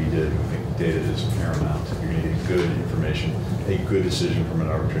 VSBA, and we did. We think data is paramount. You're going to get good information, a good decision from an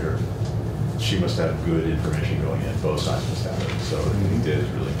arbitrator. She must have good information going in. Both sides must have it. So I think data is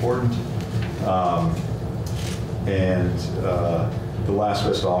really important. And the last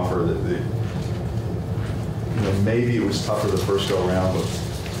best offer, maybe it was tougher the first go around, but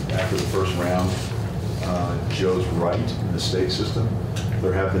after the first round, Joe's right in the state system.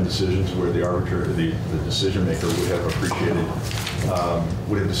 There have been decisions where the arbitrator, the decision maker would have appreciated,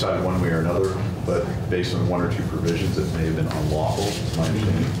 would have decided one way or another but based on one or two provisions that may have been unlawful, is my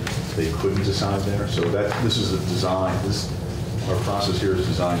understanding, they couldn't decide there. So this is a design, our process here is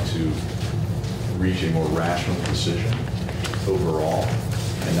designed to reach a more rational decision overall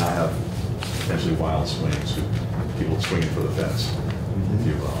and not have potentially wild swings, people swinging for the fence, if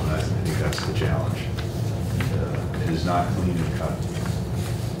you will. And I think that's the challenge. It is not clean and cut.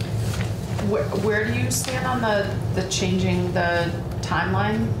 Where do you stand on the changing the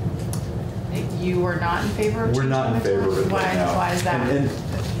timeline? You are not in favor of We're changing not in the favor of it timeline? right now. Why is that?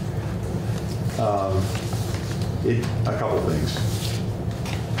 A couple of things.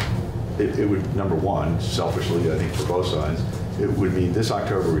 It would, number one, selfishly, I think for both sides, it would mean this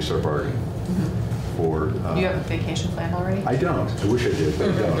October we start bargaining. For, You have a vacation planned already? I don't. I wish I did, but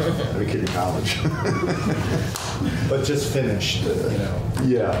I don't. I have a kid in college. But just finished, you know.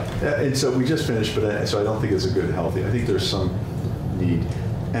 Yeah, and so we just finished, but so I don't think it's a good, healthy. I think there's some need.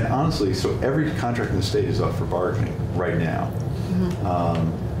 And honestly, so every contract in the state is up for bargaining right now.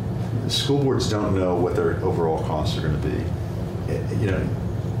 The school boards don't know what their overall costs are going to be. You know,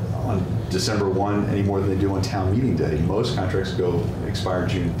 on December 1 any more than they do on town meeting day. Most contracts expire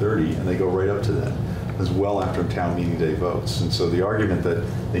June 30, and they go right up to then, as well after town meeting day votes. And so the argument that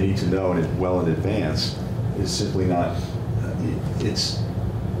they need to know well in advance is simply not. It's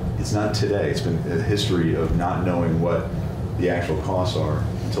not today. It's been a history of not knowing what the actual costs are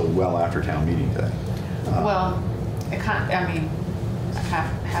until well after town meeting day. Well, having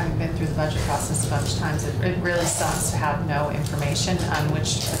been through the budget process a bunch of times, it really sucks to have no information on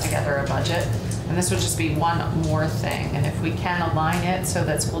which to put together a budget. And this would just be one more thing. And if we can align it so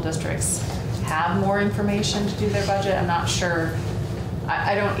that school districts have more information to do their budget, I'm not sure.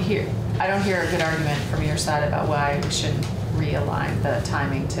 I don't hear a good argument from your side about why we should realign the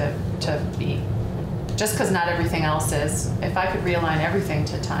timing to be, just because not everything else is. If I could realign everything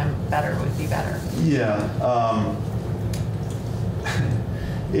to time better, it would be better. Yeah.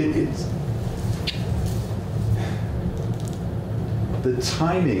 The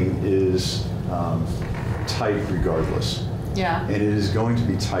timing is tight regardless. Yeah. And it is going to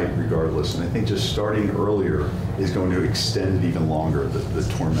be tight regardless. And I think just starting earlier is going to extend it even longer, the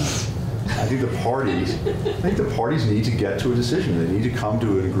torment. I think the parties need to get to a decision. They need to come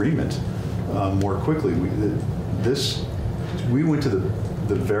to an agreement more quickly. We went to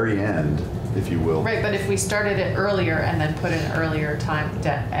the very end, if you will. Right, but if we started it earlier and then put an earlier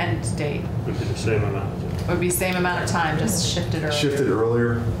end date, It would be the same amount. it would be the same amount of time, just shifted earlier. Shifted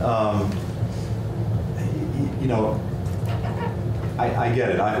earlier. You know, I get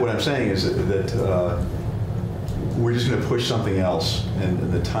it. What I'm saying is that we're just going to push something else,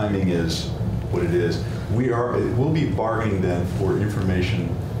 and the timing is what it is. We'll be bargaining then for information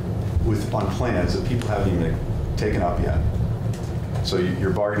on plans that people haven't even taken up yet. So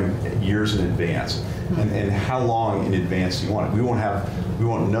you're bargaining years in advance. And how long in advance do you want it? We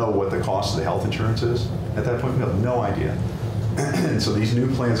won't know what the cost of the health insurance is at that point. We have no idea. And so these new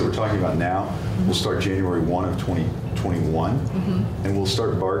plans that we're talking about now will start January 1 of 2021, and we'll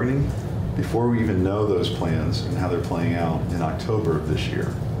start bargaining before we even know those plans and how they're playing out in October of this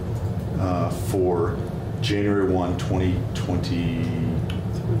year for January 1,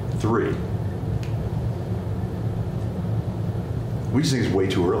 2023. We just think it's way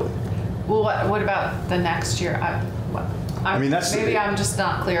too early. Well, what about the next year? I mean, maybe I'm just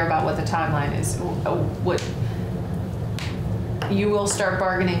not clear about what the timeline is. You will start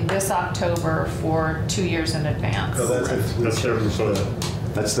bargaining this October for 2 years in advance. So That's their proposal.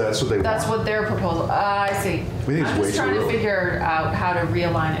 That's what they want. That's what their proposal. I see. We think it's I'm way just too trying to early. figure out how to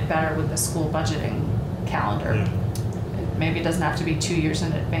realign it better with the school budgeting calendar. Yeah. Maybe it doesn't have to be 2 years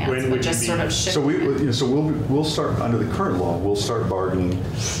in advance, When but would just you sort be- of shift. So we'll start under the current law. We'll start bargaining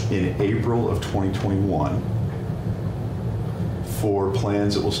in April of 2021 for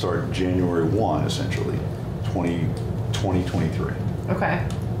plans that will start January 1, essentially, 2023. Okay.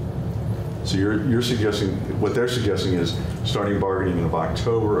 So you're suggesting, what they're suggesting is starting bargaining in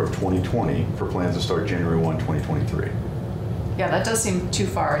October of 2020 for plans to start January 1, 2023. Yeah, that does seem too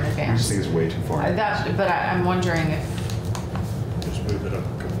far in I advance. just think it's way too far. I'm wondering if. Just move it up.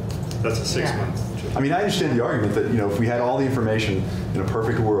 That's a 6 Yeah. month. I mean, I understand the argument that, if we had all the information in a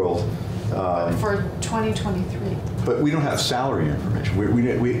perfect world, For 2023. but we don't have salary information.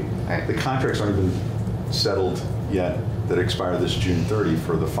 Right. The contracts aren't even settled yet that expire this June 30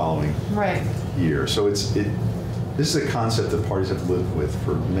 for the following Right. year. So this is a concept that parties have lived with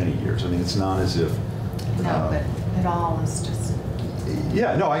for many years. I mean, it's not as if. No, but it all is just.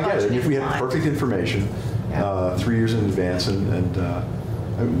 Yeah, no, I get it. And if we had Budgeting perfect information Yeah. 3 years in advance, and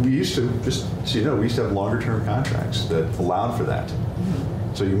we used to, just so you know, we used to have longer term contracts that allowed for that.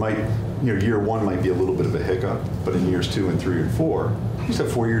 So you might year one might be a little bit of a hiccup, but in years 2 and 3 and 4, you used to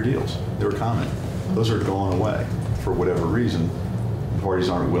have 4-year deals. They were common. Those are going away for whatever reason. The parties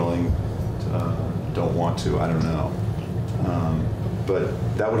aren't willing, don't want to, I don't know.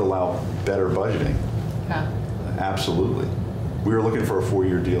 But that would allow better budgeting. Yeah. Absolutely. We were looking for a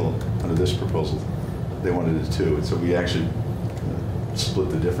 4-year deal under this proposal. They wanted it 2, and so we actually split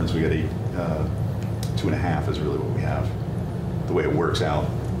the difference. We got 2.5 is really what we have, the way it works out.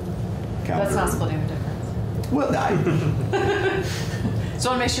 That's not splitting the difference. Well, So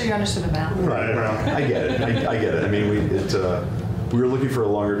I want to make sure you understood the math. right. I get it. I get it. I mean, we were looking for a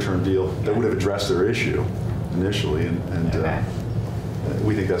longer-term deal that would have addressed their issue initially, and Okay.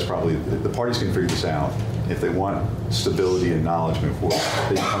 we think that's probably, the parties can figure this out. If they want stability and knowledge moving forward,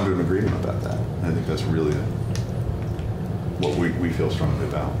 they can come to an agreement about that. And I think that's really what we feel strongly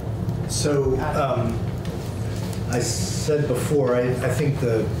about. So I said before, I think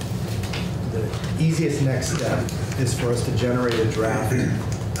the easiest next step is for us to generate a draft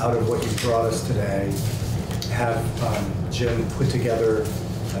out of what you've brought us today, have Jim put together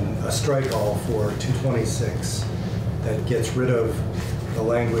a strike all for 226 that gets rid of the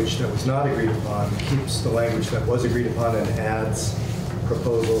language that was not agreed upon, keeps the language that was agreed upon, and adds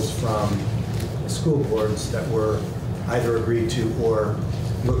proposals from the school boards that were either agreed to or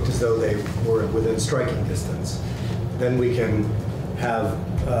looked as though they were within striking distance. Then we can have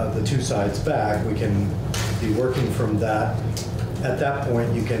the two sides back. We can be working from that. At that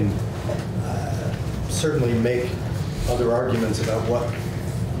point, you can certainly make other arguments about what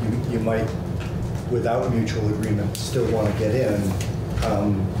you might, without mutual agreement, still want to get in.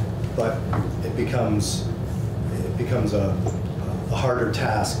 But it becomes a harder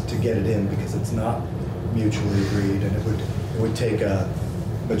task to get it in because it's not mutually agreed, and it would take a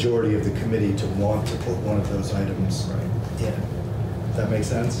majority of the committee to want to put one of those items in. Does that make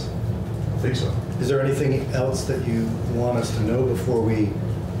sense? I think so. Is there anything else that you want us to know before we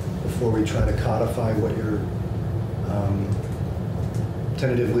try to codify what you're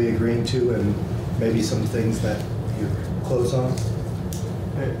tentatively agreeing to, and maybe some things that you close on?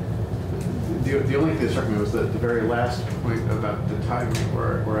 The only thing that struck me was the very last point about the timing,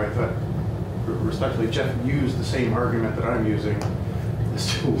 where I thought, respectfully, Jeff used the same argument that I'm using as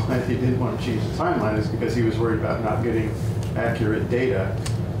to why he didn't want to change the timeline, is because he was worried about not getting accurate data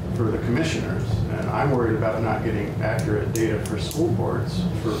for the commissioners. And I'm worried about not getting accurate data for school boards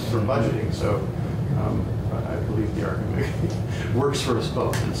for budgeting. So I believe the argument works for us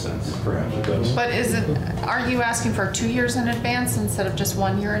both in a sense. Perhaps it does. But are you asking for 2 years in advance instead of just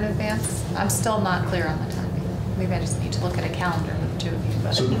 1 year in advance? I'm still not clear on the timing. Maybe I just need to look at a calendar with the two of you.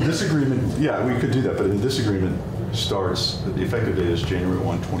 But So this agreement, yeah, we could do that, but in this agreement starts, the effective date is January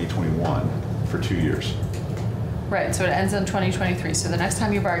 1, 2021 for 2 years. Right, so it ends in 2023. So the next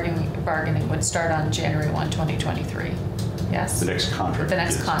time you're bargaining would start on January 1, 2023. Yes? The next contract. The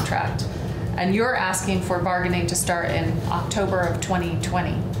next yes. contract. And you're asking for bargaining to start in October of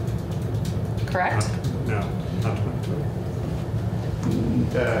 2020, correct? No, not 2020.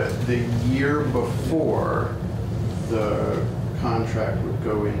 The year before the contract would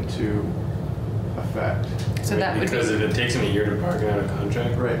go into effect. So that would Because be, if it takes them a year to bargain out a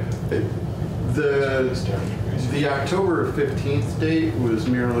contract. Right. The October 15th date was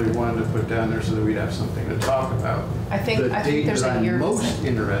merely one to put down there so that we'd have something to talk about. I think there's a year. The date that I'm most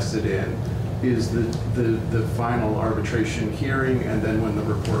interested in is the final arbitration hearing, and then when the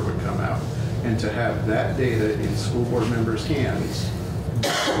report would come out. And to have that data in school board members' hands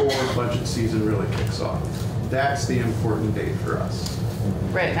before budget season really kicks off. That's the important date for us.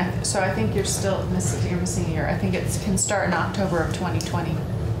 Right, so I think you're still missing a year. I think it can start in October of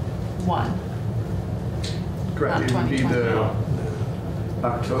 2021. Correct. Not It would be 2020. the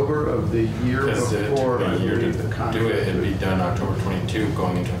October of the year Because it before, took I a year believe, to the do contract. it, it'd be done October 22,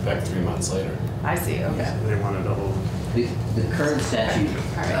 going into effect 3 months later. I see, okay. They want to double. The current statute.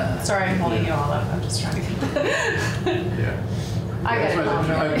 All right, sorry I'm holding you all up, I'm just trying to get. Yeah. I get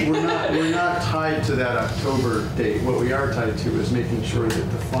it. We're not tied to that October date. What we are tied to is making sure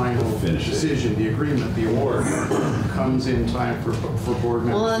that the final Finish it. decision, the agreement, the award, comes in time for board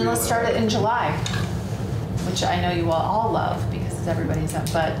members. Well, then to be let's able start to- it in July, which I know you will all love because everybody's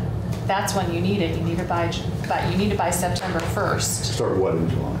up, but that's when you need it. You need it by September 1st, Start what in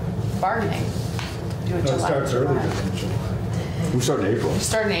July? bargaining. Do it No, it July. starts earlier than July. We start in April. You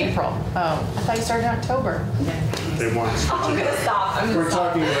start in April. Oh, I thought you started in October. They want. I'm gonna stop. We're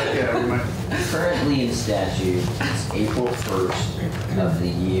talking about, yeah, we might, Currently in statute, it's April 1st of the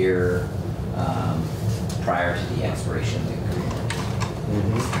year prior to the expiration of the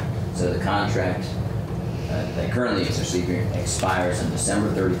agreement. So the contract that currently exists, the agreement expires on December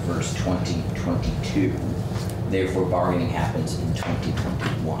 31st, 2022. Therefore, bargaining happens in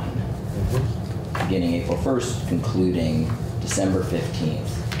 2021. Beginning April 1st, concluding December 15th,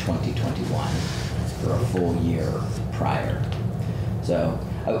 2021, for a full year prior. So,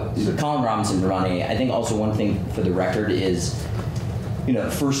 Colin Robinson, Vermont, I think also one thing for the record is, you know,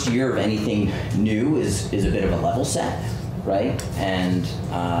 the first year of anything new is a bit of a level set, right? And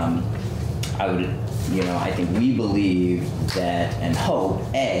I would, you know, I think we believe that and hope,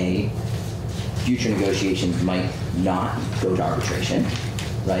 A, future negotiations might not go to arbitration,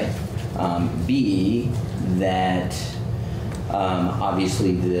 right? B, that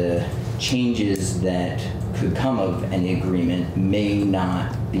obviously the changes that could come of any agreement may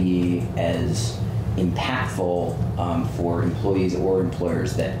not be as impactful for employees or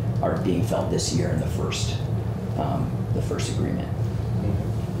employers that are being felt this year in the first agreement.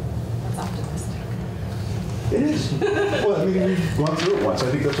 That's optimistic. It is. Well, I mean, we've gone through it once. I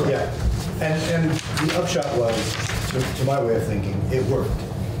think that's right. Yeah, and the upshot was, to my way of thinking, it worked.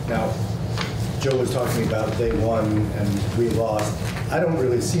 Now, Joe was talking about day one and we lost. I don't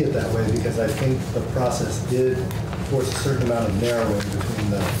really see it that way because I think the process did force a certain amount of narrowing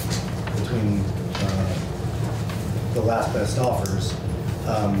between the last best offers.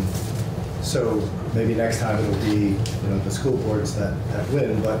 So maybe next time it'll be, you know, the school boards that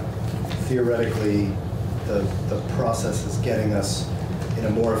win, but theoretically the process is getting us in a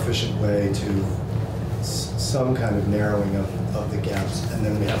more efficient way to some kind of narrowing of the gaps, and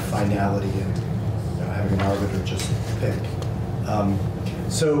then we have finality and, you know, having an arbiter just pick.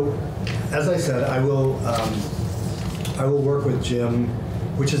 So, as I said, I will work with Jim,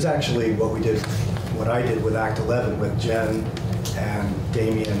 which is actually what I did with Act 11 with Jen and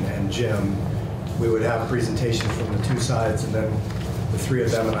Damien and Jim. We would have a presentation from the two sides, and then the three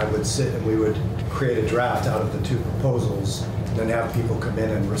of them and I would sit and we would create a draft out of the two proposals, and then have people come in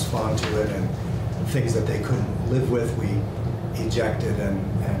and respond to it, and things that they couldn't live with, we ejected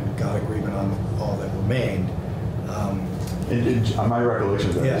and got agreement on all that remained. And my recollection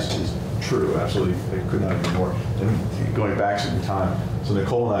of that is true, absolutely. I could not agree more. And going back some time, so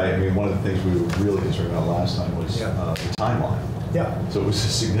Nicole and I mean, one of the things we were really concerned about last time was the timeline. Yeah. So it was a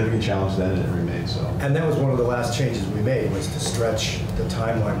significant challenge then, and it remains so. And that was one of the last changes we made, was to stretch the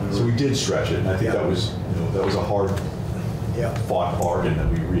timeline. So we did stretch it, and I think that was, you know, that was a hard fought bargain that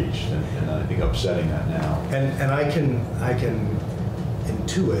we reached, and I think upsetting that now. And I can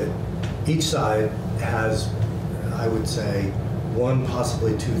intuit, each side has, I would say, one,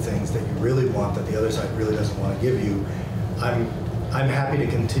 possibly two things that you really want that the other side really doesn't want to give you. I'm happy to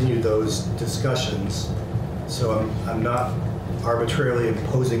continue those discussions, so I'm not arbitrarily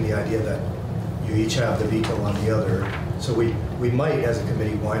imposing the idea that you each have the veto on the other. So we might, as a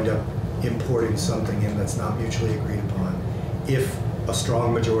committee, wind up importing something in that's not mutually agreed upon if a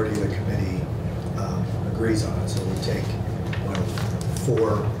strong majority of the committee agrees on it. So we take, you know,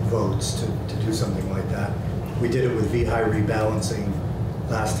 4 votes to do something like that. We did it with VHI rebalancing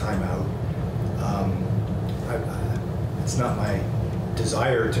last time out. It's not my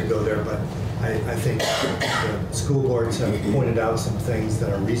desire to go there, but I think the school boards have pointed out some things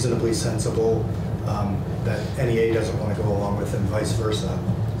that are reasonably sensible that NEA doesn't want to go along with, and vice versa.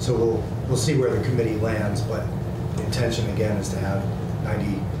 So we'll see where the committee lands, but the intention again is to have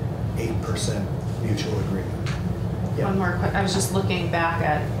 98% mutual agreement. Yeah. One more quick, I was just looking back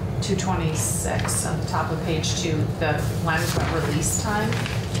at 226 on the top of page 2, the language about release time.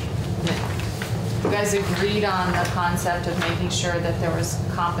 You guys agreed on the concept of making sure that there was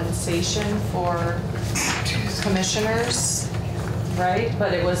compensation for commissioners, right?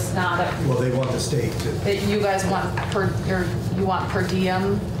 But it was not a. Well, they want the state to. That you guys want you want per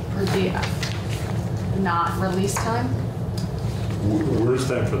diem, not release time? Where's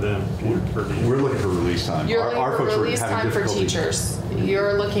that for them? We're looking for release time. You're Our looking folks for were release having time for difficulty. teachers.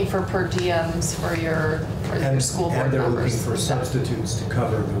 You're looking for per diems for your school board and they're members. looking for substitutes to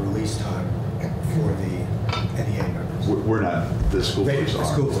cover the release time for the NEA members. We're not, the school boards The are.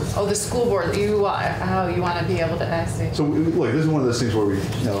 school boards. Oh, the school board. You want to be able to, I see. So look, this is one of those things where we,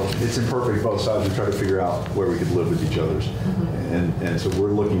 you know, it's imperfect both sides. We try to figure out where we could live with each other's. And so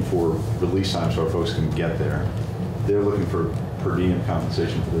we're looking for release time so our folks can get there. They're looking for per diem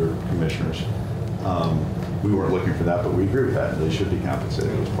compensation for their commissioners. We weren't looking for that, but we agree with that. They should be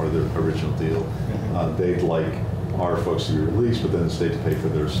compensated. It was part of their original deal. They'd like our folks to be released, but then the state to pay for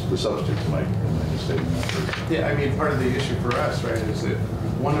the substitutes, Mike, and the statement. Yeah, I mean, part of the issue for us, right, is that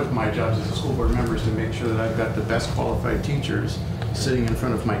one of my jobs as a school board member is to make sure that I've got the best qualified teachers sitting in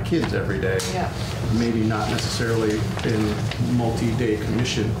front of my kids every day. Yeah. maybe not necessarily in multi-day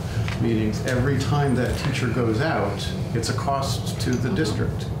commission meetings. Every time that teacher goes out, it's a cost to the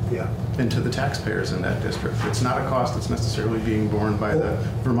district. Yeah. And to the taxpayers in that district. It's not a cost that's necessarily being borne by the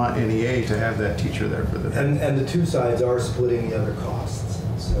Vermont NEA to have that teacher there for the day. And the two sides are splitting the other costs.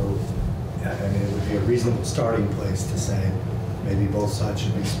 So, yeah, I mean, it would be a reasonable starting place to say maybe both sides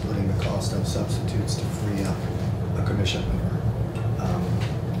should be splitting the cost of substitutes to free up a commission member.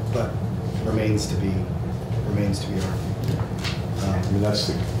 But remains to be argued. I mean, that's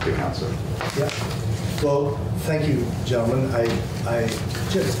the concept. Yeah. Well, thank you, gentlemen. I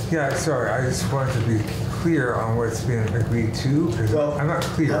just. Yeah, sorry, I just wanted to be clear on what's being agreed to, because Well, I'm not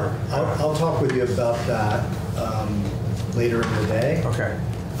clear. I'll talk with you about that later in the day. Okay.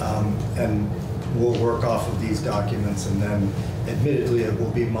 And we'll work off of these documents, and then admittedly, it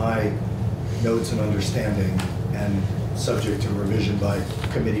will be my notes and understanding and subject to revision by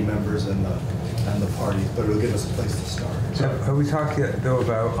committee members and the parties, but it'll give us a place to start. So have we talked yet, though,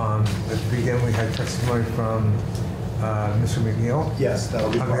 about, at the beginning, we had testimony from Mr. McNeil? Yes,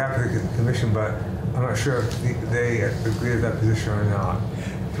 that'll be On part. behalf of the commission, but I'm not sure if they agree to that position or not.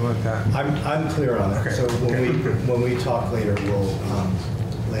 Do you want that? I'm clear on it. Okay. So when we talk later, we'll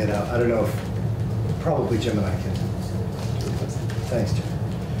lay it out. I don't know if, probably Jim and I can. Thanks, Jim.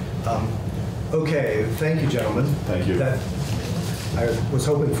 Okay, thank you, gentlemen. Thank you. I was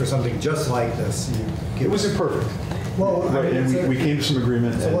hoping for something just like this. It wasn't perfect. Well, I Right, mean, and it's we came to some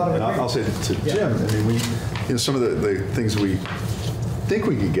agreement, it's a lot of and I'll say to Jim, I mean, some of the things we think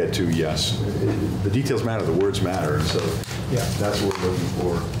we could get to, yes. The details matter, the words matter, and so Yeah. that's what we're looking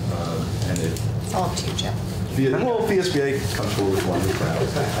for. And It's all up to you, Jeff. VSBA comes forward with one.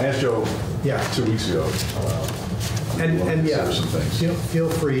 I asked Joe Yeah. 2 weeks ago. And yeah, consider some things. feel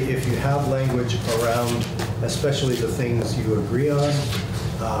free, if you have language around, especially the things you agree on,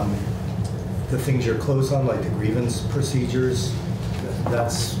 the things you're close on, like the grievance procedures,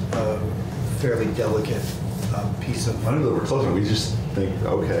 that's a fairly delicate piece of. I don't know that we're close, we just think,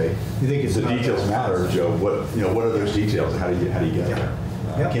 okay. You think it's the not details that- matter, Joe. What are those details? How do you get Yeah. there?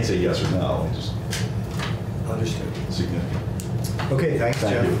 Yeah. I can't say yes or no. It's just Understood. significant. Okay, thanks,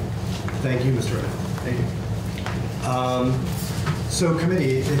 Thank Jeff. you. Thank you, Mr. Red. Thank you. So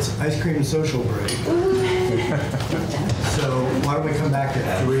committee, it's ice cream and social break. So why don't we come back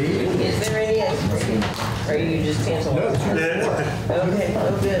at 3? Is there any ice cream? Or you just cancel? No, 2 to 4. Okay,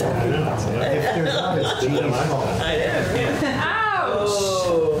 oh good. If there's not, it's Jeannie's fault. I know.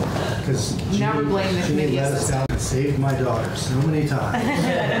 Oh. Because Never blame the committee let us assistant. down and saved my daughter so many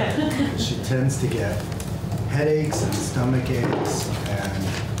times. She tends to get headaches and stomach aches, and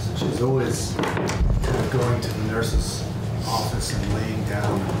so she's always kind of going to the nurse's office and laying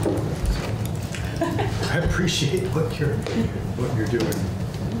down. I appreciate what you're doing.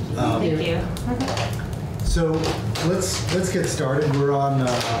 Thank you. So let's get started. We're on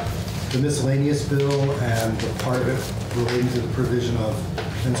the miscellaneous bill and the part of it relating to the provision of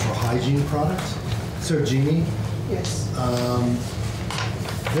menstrual hygiene products. So Jeannie, Yes.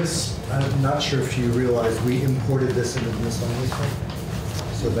 this, I'm not sure if you realize, we imported this into the miscellaneous bill.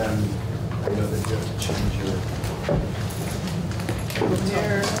 So then I know that you have to change your.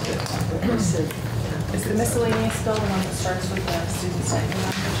 Is the miscellaneous bill the one that starts with the student stipend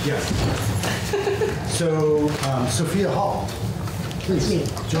language? Yes. So Sophia Hall, please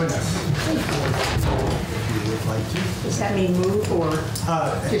join us. If you would like to. Does that mean move or?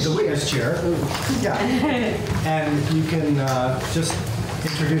 The witness chair. Yeah. And you can just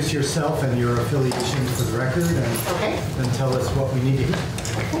introduce yourself and your affiliation for the record, and Okay. then tell us what we need to hear.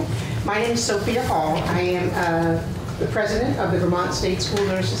 My name is Sophia Hall. I am the president of the Vermont State School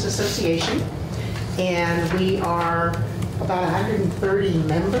Nurses Association. And we are about 130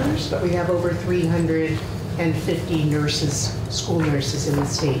 members, but we have over 350 nurses, school nurses in the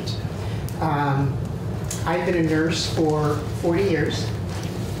state. I've been a nurse for 40 years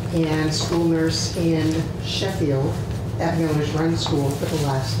and school nurse in Sheffield at Miller's Run School for the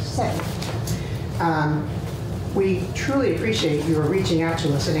last 7. We truly appreciate your reaching out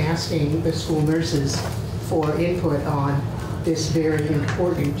to us and asking the school nurses for input on this very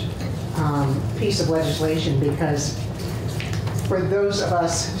important piece of legislation, because for those of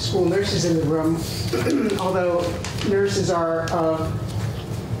us school nurses in the room, although nurses are of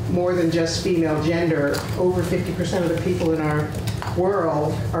more than just female gender, over 50% of the people in our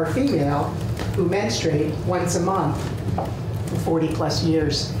world are female who menstruate once a month for 40 plus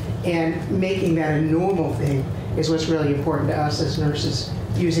years. And making that a normal thing is what's really important to us as nurses,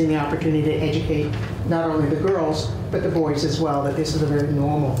 using the opportunity to educate not only the girls, but the boys as well, that this is a very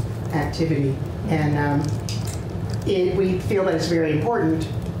normal activity. And we feel that it's very important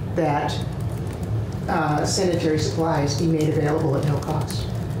that sanitary supplies be made available at no cost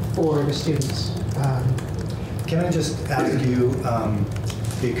for the students. Can I just ask you,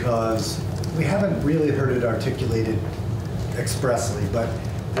 because we haven't really heard it articulated expressly, but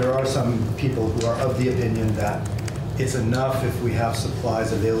there are some people who are of the opinion that it's enough if we have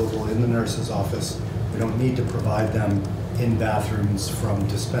supplies available in the nurse's office. We don't need to provide them in bathrooms from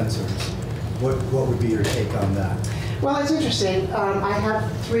dispensers. What would be your take on that? Well, it's interesting. I have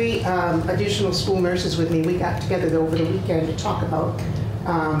 3 additional school nurses with me. We got together over the weekend to talk about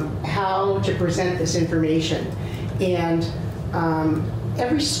how to present this information. And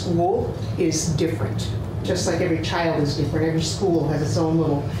every school is different, just like every child is different. Every school has its own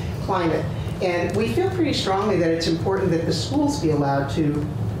little climate. And we feel pretty strongly that it's important that the schools be allowed to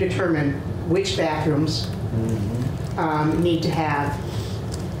determine which bathrooms need to have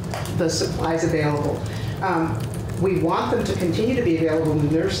the supplies available. We want them to continue to be available in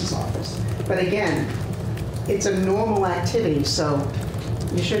the nurse's office. But again, it's a normal activity, so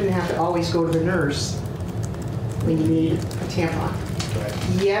you shouldn't have to always go to the nurse when you need a tampon.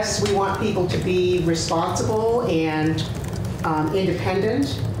 Right. Yes, we want people to be responsible and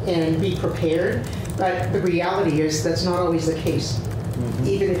independent and be prepared, but the reality is that's not always the case.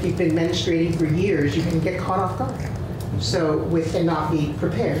 Even if you've been menstruating for years, you can get caught off guard and not be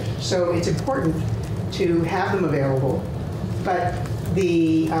prepared. So it's important to have them available, but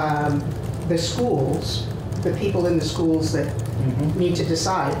the schools, the people in the schools that need to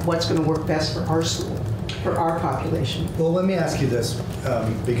decide what's going to work best for our school, for our population. Well, let me ask you this,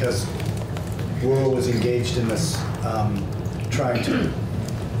 because we're always engaged in this, trying to,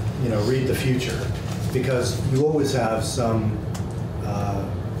 read the future, because you always have some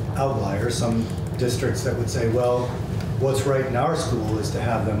outliers, some districts that would say, well, what's right in our school is to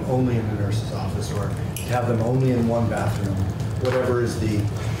have them only in the nurse's office, or to have them only in one bathroom, whatever is the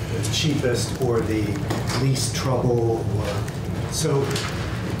cheapest or the least trouble. So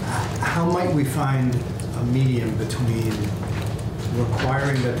how might we find a medium between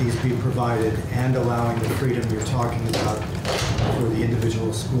requiring that these be provided and allowing the freedom you're talking about for the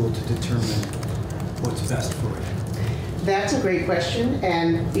individual school to determine what's best for it? That's a great question,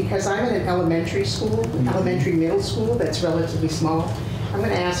 and because I'm in an elementary school, elementary middle school that's relatively small, I'm going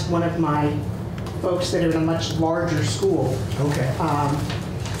to ask one of my folks that are in a much larger school. Okay.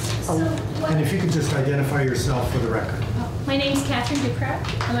 And if you could just identify yourself for the record. My name's Catherine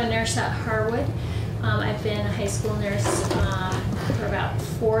Ducraft. I'm a nurse at Harwood. I've been a high school nurse for about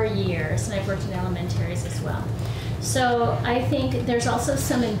 4 years, and I've worked in elementaries as well. So I think there's also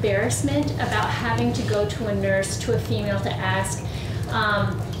some embarrassment about having to go to a nurse, to a female, to ask.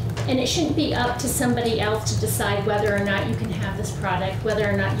 And it shouldn't be up to somebody else to decide whether or not you can have this product, whether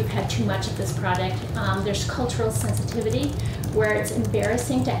or not you've had too much of this product. There's cultural sensitivity where it's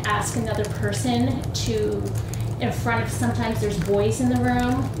embarrassing to ask another person to, in front of, sometimes there's boys in the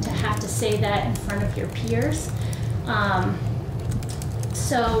room, to have to say that in front of your peers.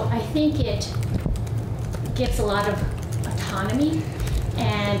 So I think it gives a lot of autonomy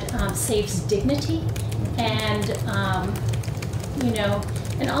and saves dignity, and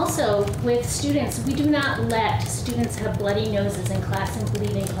and also with students, we do not let students have bloody noses in class and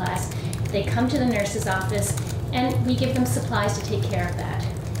bleed in class. They come to the nurse's office and we give them supplies to take care of that.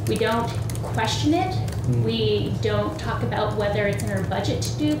 We don't question it. We don't talk about whether it's in our budget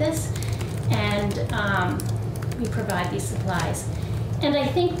to do this, and we provide these supplies. And I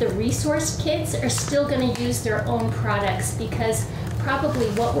think the resource kids are still going to use their own products, because probably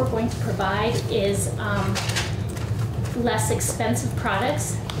what we're going to provide is less expensive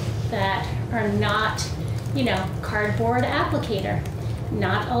products that are not, cardboard applicator.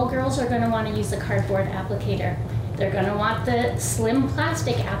 Not all girls are going to want to use a cardboard applicator. They're going to want the slim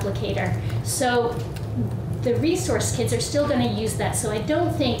plastic applicator. So the resource kids are still going to use that. So I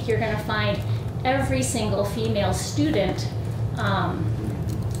don't think you're going to find every single female student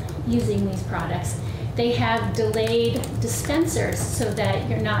using these products. They have delayed dispensers so that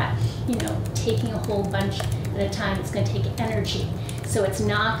you're not, taking a whole bunch at a time. It's going to take energy. So it's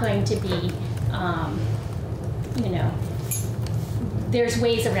not going to be, there's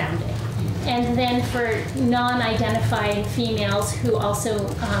ways around it. And then for non-identifying females who also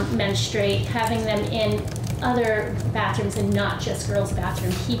menstruate, having them in other bathrooms and not just girls'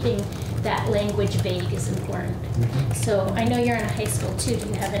 bathroom, keeping that language vague is important. So I know you're in a high school too. Do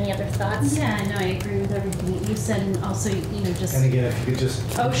you have any other thoughts? Yeah, no, I agree with everything that you said, and also, just. And again, if you could just.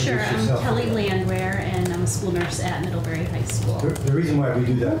 Oh, sure. I'm yourself. Kelly Landwehr, and I'm a school nurse at Middlebury High School. The reason why we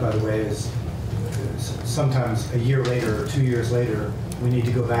do that, by the way, is sometimes a year later or 2 years later, we need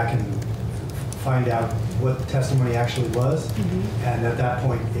to go back and find out what the testimony actually was. And at that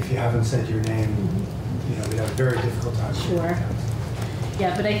point, if you haven't said your name, we'd have a very difficult time. Sure.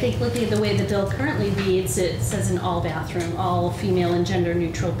 Yeah, but I think looking at the way the bill currently reads, it says in all female and gender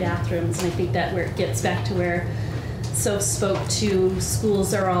neutral bathrooms, and I think that where it gets back to where Soph spoke to,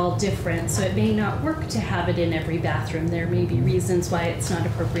 schools are all different, so it may not work to have it in every bathroom. There may be reasons why it's not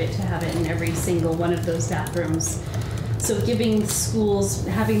appropriate to have it in every single one of those bathrooms. So giving schools,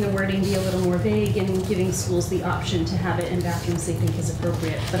 having the wording be a little more vague and giving schools the option to have it in bathrooms they think is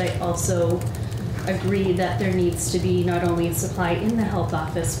appropriate. But I also agree that there needs to be not only a supply in the health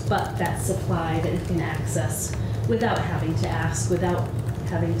office, but that supply that you can access without having to ask, without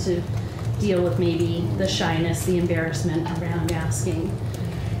having to deal with maybe the shyness, the embarrassment around asking.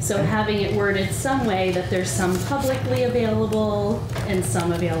 So having it worded some way that there's some publicly available and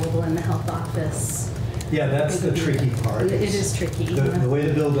some available in the health office. Yeah, that's the tricky part. It is tricky. The way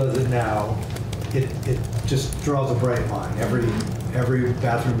the bill does it now, it just draws a bright line. Every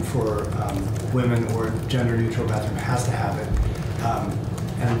bathroom for women or gender-neutral bathroom has to have it.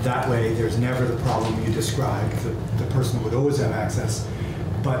 And that way, there's never the problem you described. The person would always have access.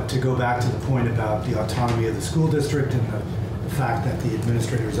 But to go back to the point about the autonomy of the school district and the fact that the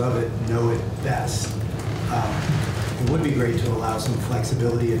administrators of it know it best, it would be great to allow some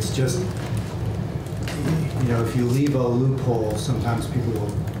flexibility. It's just, if you leave a loophole, sometimes people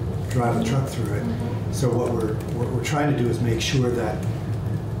will drive a truck through it. So what we're trying to do is make sure that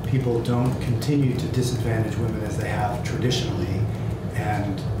people don't continue to disadvantage women as they have traditionally,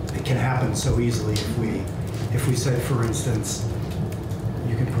 and it can happen so easily if we said, for instance,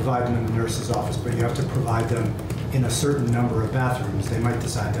 you can provide them in the nurse's office, but you have to provide them in a certain number of bathrooms. They might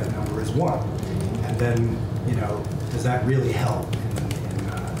decide that number is 1, and then does that really help in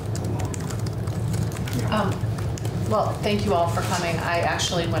the long run? Well, thank you all for coming. I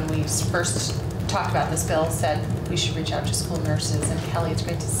actually, when we first talked about this bill, said we should reach out to school nurses. And Kelly, it's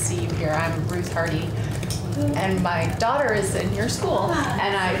great to see you here. I'm Ruth Hardy, and my daughter is in your school.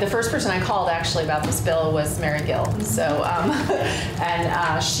 And the first person I called actually about this bill was Mary Gill. So,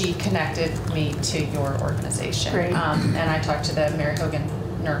 and she connected me to your organization. Great. And I talked to the Mary Hogan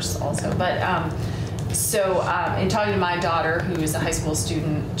nurse also. But so in talking to my daughter, who is a high school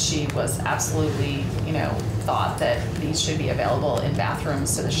student, she was absolutely, thought that these should be available in bathrooms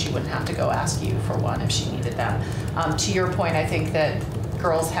so that she wouldn't have to go ask you for one if she needed them. To your point, I think that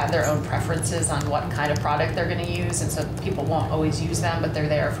girls have their own preferences on what kind of product they're going to use, and so people won't always use them, but they're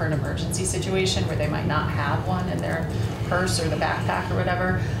there for an emergency situation where they might not have one in their purse or the backpack or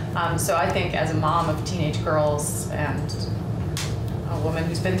whatever. So I think as a mom of teenage girls and a woman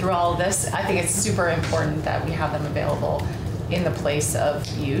who's been through all of this, I think it's super important that we have them available in the place of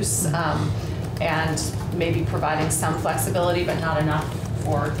use, and maybe providing some flexibility, but not enough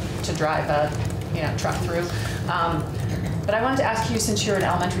to drive a truck through. But I wanted to ask you, since you're an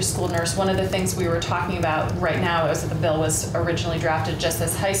elementary school nurse, one of the things we were talking about right now is that the bill was originally drafted just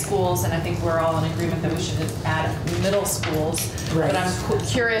as high schools, and I think we're all in agreement that we should add middle schools. Right. But I'm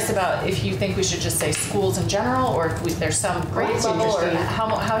curious about if you think we should just say schools in general, or if there's some grade That's level, or interesting.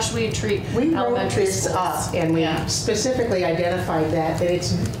 how should we treat We wrote elementary this schools? up, and we Yeah. specifically identified that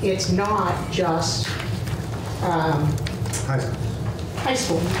it's not just High school. high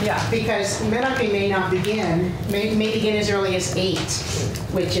school. Yeah. Because menarche may begin as early as 8,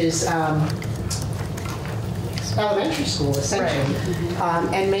 which is elementary school essentially,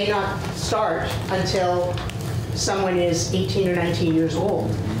 and may not start until someone is 18 or 19 years old,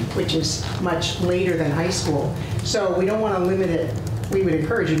 which is much later than high school. So we don't want to limit it. We would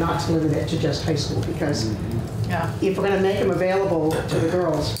encourage you not to limit it to just high school, because Yeah. if we're going to make them available to the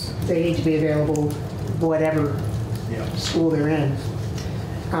girls, they need to be available whatever school they're in.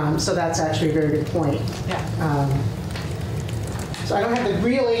 So that's actually a very good point. Yeah. So I don't have the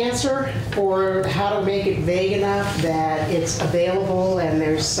real answer for how to make it vague enough that it's available and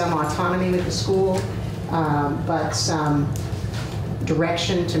there's some autonomy with the school, but some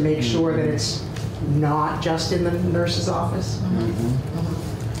direction to make sure that it's not just in the nurse's office.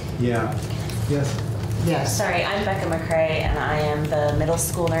 Yeah. Yes. Yes. Sorry, I'm Becca McCrae, and I am the middle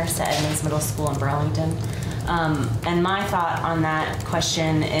school nurse at Edmonds Middle School in Burlington. And my thought on that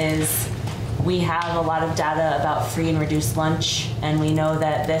question is we have a lot of data about free and reduced lunch, and we know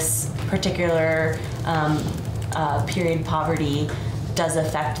that this particular period poverty does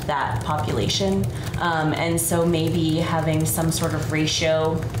affect that population. And so maybe having some sort of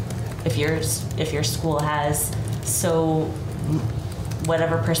ratio, if your school has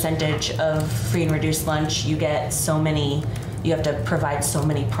whatever percentage of free and reduced lunch, you get so many, you have to provide so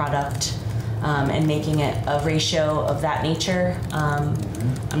many product, and making it a ratio of that nature.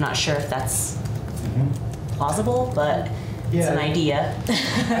 I'm not sure if that's plausible, but it's an idea.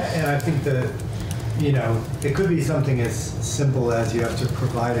 And I think you know, it could be something as simple as you have to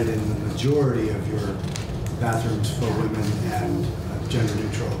provide it in the majority of your bathrooms for women and gender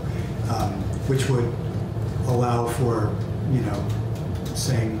neutral, which would allow for, you know,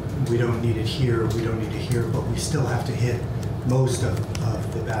 saying we don't need it here, we don't need it here, but we still have to hit most of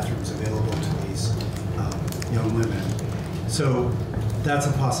the bathrooms available to these young women. So that's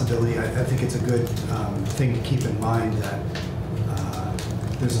a possibility. I think it's a good thing to keep in mind that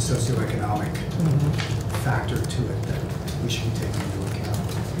there's a socioeconomic factor to it that we should be taking into account.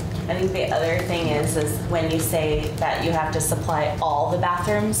 I think the other thing is when you say that you have to supply all the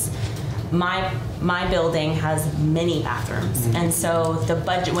bathrooms, my building has many bathrooms, and so the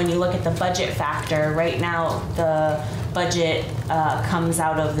budget, when you look at the budget factor, right now the budget comes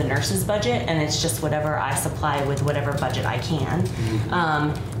out of the nurse's budget, and it's just whatever I supply with whatever budget I can.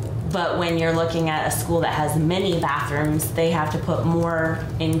 But when you're looking at a school that has many bathrooms, they have to put more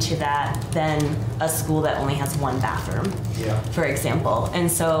into that than a school that only has one bathroom, for example. And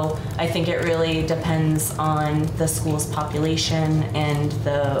so I think it really depends on the school's population and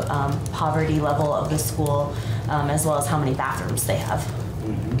the poverty level of the school, as well as how many bathrooms they have.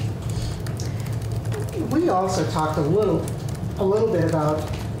 We also talked a little bit about,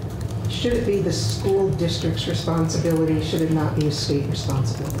 should it be the school district's responsibility, should it not be a state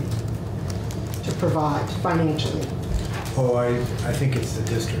responsibility to provide financially? Oh, I think it's the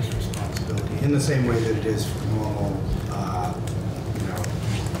district's responsibility, in the same way that it is for normal, you know,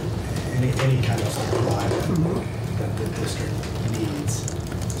 any kind of supply that the district needs.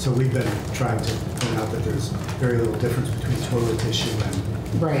 So we've been trying to point out that there's very little difference between toilet tissue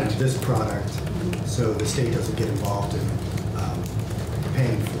and this product, so the state doesn't get involved in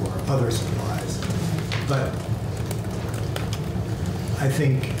paying for other supplies. But I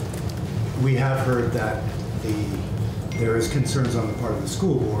think we have heard that there is concerns on the part of the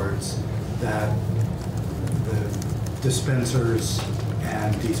school boards that the dispensers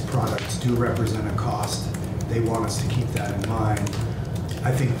and these products do represent a cost. They want us to keep that in mind.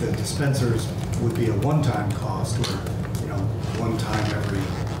 I think the dispensers would be a one-time cost, or, you know, one time every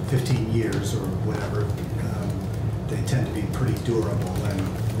 15 years or whatever. They tend to be pretty durable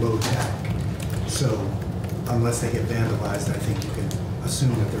and low tech. So unless they get vandalized, I think you can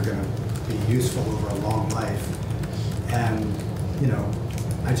assume that they're going to be useful over a long life. And, you know,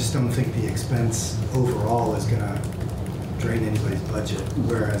 I just don't think the expense overall is going to drain anybody's budget,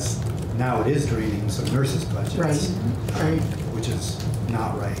 whereas now it is draining some nurses' budgets, which is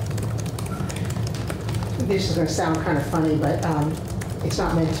not right. This is going to sound kind of funny, but it's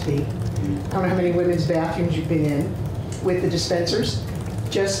not meant to be. I don't know how many women's bathrooms you've been in with the dispensers.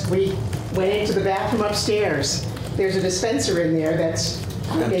 We went into the bathroom upstairs. There's a dispenser in there that's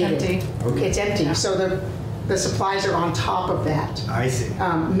empty. Okay. It's empty. So the supplies are on top of that. I see.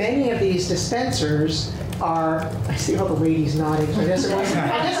 Many of these dispensers are, I see all the ladies nodding, so I guess it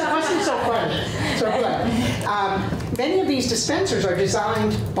wasn't so funny. So good. Many of these dispensers are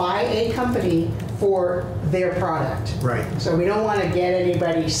designed by a company for their product. Right. So we don't want to get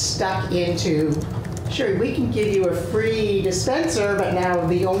anybody stuck into, sure, we can give you a free dispenser, but now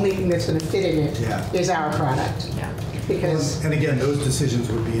the only thing that's going to fit in it is our product. Because, and again, those decisions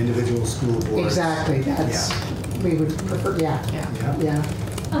would be individual school boards. Exactly. We would prefer,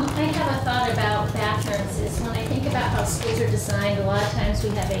 I have a thought about bathrooms is when I think about how schools are designed, a lot of times we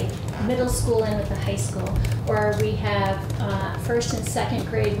have a middle school in with a high school, or we have first and second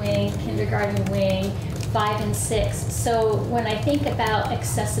grade wing, kindergarten wing, 5 and 6. So when I think about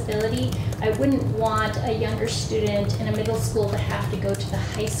accessibility, I wouldn't want a younger student in a middle school to have to go to the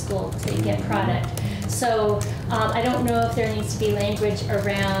high school to get product. So I don't know if there needs to be language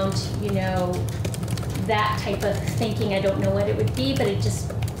around, you know, that type of thinking. I don't know what it would be, but it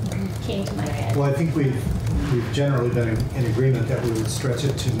just came to my head. Well, I think we've generally been in agreement that we would stretch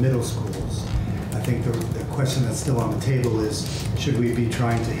it to middle schools. I think the question that's still on the table is, should we be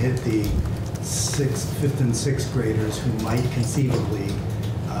trying to hit the 5th and 6th graders who might conceivably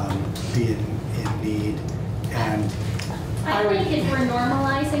be in need? And I think if we're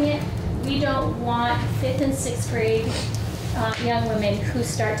normalizing it, we don't want 5th and 6th grade young women who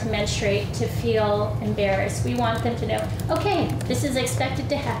start to menstruate to feel embarrassed. We want them to know, okay, this is expected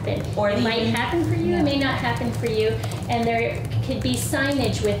to happen. Or it might happen for you, it may not happen for you. And there could be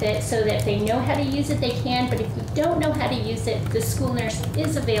signage with it so that if they know how to use it, they can. But if you don't know how to use it, the school nurse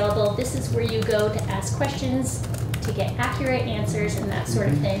is available. This is where you go to ask questions, to get accurate answers and that sort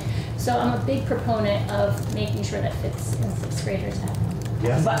of thing. So I'm a big proponent of making sure that 5th and 6th graders have them.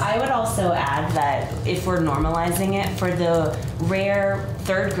 Yes. But I would also add that if we're normalizing it for the rare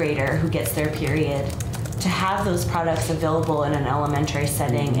 3rd grader who gets their period, to have those products available in an elementary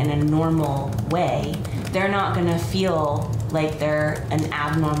setting in a normal way, they're not going to feel like they're an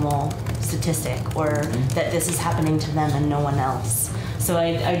abnormal statistic or that this is happening to them and no one else. So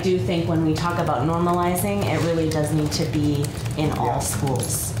I do think when we talk about normalizing, it really does need to be in all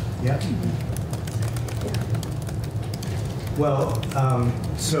schools. Yeah. Well,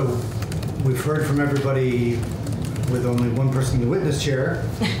 so we've heard from everybody with only one person in the witness chair.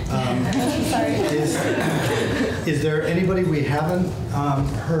 Is there anybody we haven't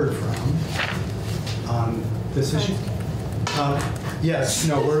heard from on this issue? Yes,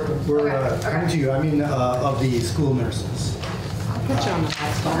 no, we're coming to you. I mean, of the school nurses. I'll put you on the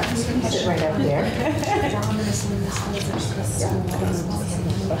hot spot. You can sit right up there.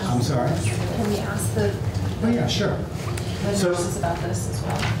 I'm sorry? Can we ask the Oh, yeah, sure. nurses about this as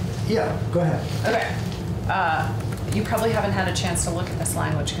well? Yeah, go ahead. Okay. You probably haven't had a chance to look at this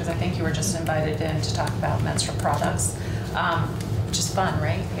language because I think you were just invited in to talk about menstrual products, which is fun,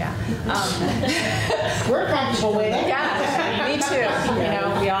 right? Yeah. We're comfortable with it. Yeah, me too. You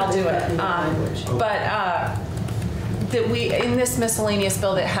know, we all do it. That we, in this miscellaneous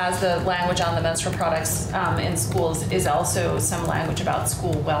bill that has the language on the menstrual products in schools is also some language about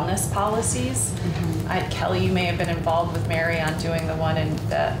school wellness policies. Kelly, you may have been involved with Mary on doing the one in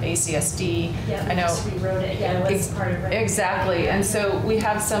the ACSD. Yeah, I know. just rewrote it. Yeah, it was part of it. Exactly, and so we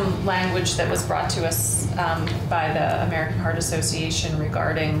have some language that was brought to us by the American Heart Association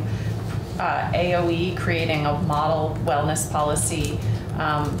regarding AOE creating a model wellness policy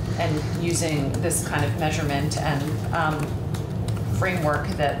and using this kind of measurement and framework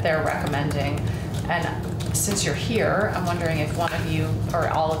that they're recommending. And since you're here, I'm wondering if one of you or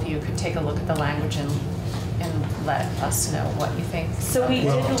all of you could take a look at the language and let us know what you think. So we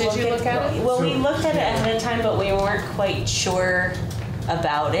Did you look at it? Well, we looked at it ahead of time, but we weren't quite sure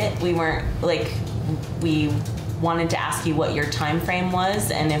about it. We weren't we wanted to ask you what your time frame was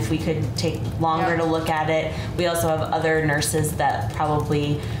and if we could take longer to look at it. We also have other nurses that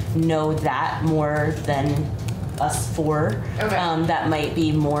probably know that more than us four. Okay. That might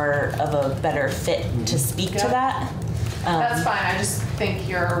be more of a better fit to speak to that. That's fine. I just think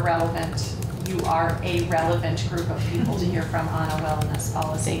you are a relevant group of people to hear from on a wellness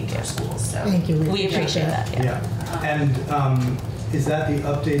policy for schools. So Thank you. We appreciate that. Yeah. And is that the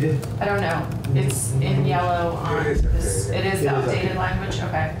updated? I don't know. It's in yellow on this. It is the updated language?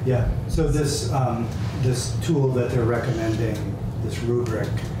 Okay. Yeah. So this this tool that they're recommending, this rubric,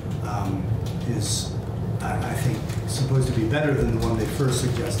 is, I think, supposed to be better than the one they first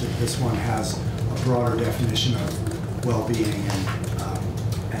suggested. This one has a broader definition of well-being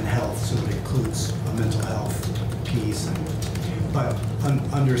and health, so it includes a mental health piece. But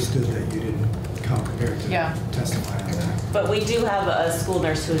understood that you didn't come prepared to testify on that. But we do have a school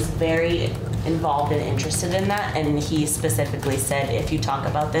nurse who is very involved and interested in that, and he specifically said, if you talk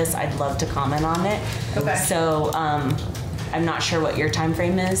about this, I'd love to comment on it. Okay. So I'm not sure what your time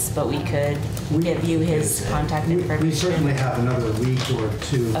frame is, but we could give you his contact information. We certainly have another week or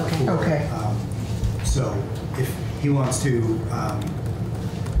two before. Okay. So if he wants to,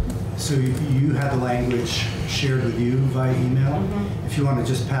 so you had the language shared with you via email. If you want to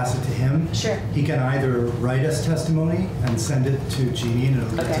just pass it to him, Sure. he can either write us testimony and send it to Jeannie and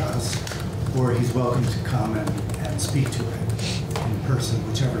it'll get to us, or he's welcome to come and speak to it in person,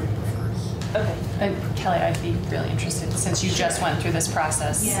 whichever he prefers. Okay. Kelly, I'd be really interested, since you just went through this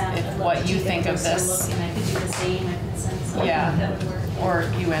process, what you think of this. Look, and I could do the same. I could send something that would work.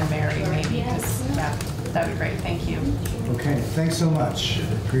 Or you and Mary, maybe. Yes. Yeah, that'd be great. Thank you. Okay, thanks so much.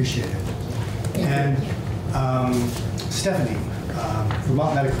 Appreciate it. And Stephanie,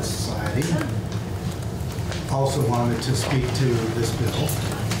 Vermont Medical Society, also wanted to speak to this bill.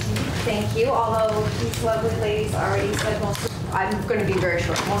 Thank you, although these lovely ladies already said most of, I'm going to be very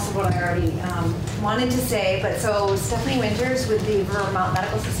short, most of what I already wanted to say, but so Stephanie Winters with the Vermont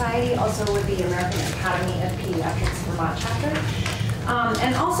Medical Society, also with the American Academy of Pediatrics Vermont chapter,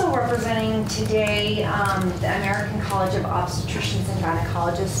 and also representing today the American College of Obstetricians and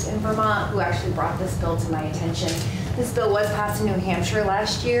Gynecologists in Vermont, who actually brought this bill to my attention. This bill was passed in New Hampshire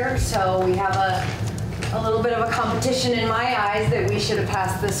last year, so we have a little bit of a competition in my eyes that we should have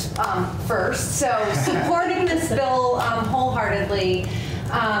passed this first. So supporting this bill wholeheartedly.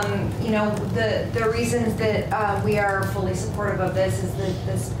 You know, the reasons that we are fully supportive of this is that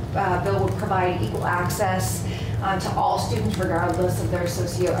this bill would provide equal access to all students regardless of their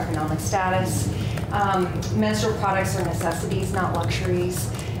socioeconomic status. Menstrual products are necessities, not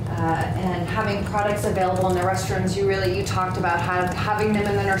luxuries. and having products available in the restrooms. You talked about having them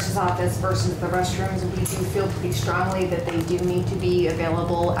in the nurse's office versus the restrooms. We do feel pretty strongly that they do need to be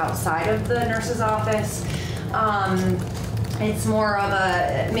available outside of the nurse's office. It's more of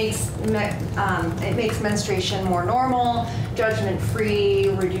it makes menstruation more normal, judgment-free,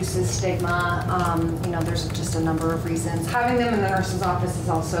 reduces stigma. There's just a number of reasons. Having them in the nurse's office is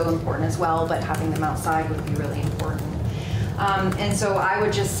also important as well, but having them outside would be really important. And so I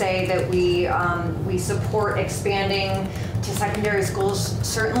would just say that we support expanding to secondary schools,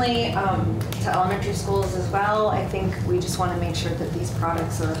 certainly to elementary schools as well. I think we just want to make sure that these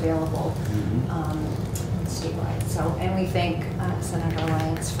products are available statewide. So, and we thank Senator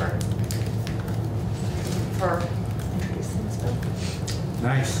Langs for introducing this bill.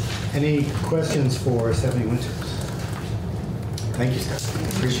 Nice. Any questions for Stephanie Winters? Thank you, Stephanie.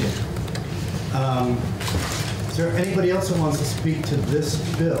 Appreciate it. Is there anybody else who wants to speak to this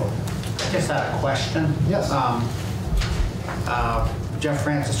bill? I just had a question. Yes. Jeff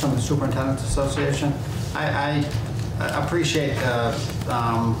Francis from the Superintendent's Association. I appreciate the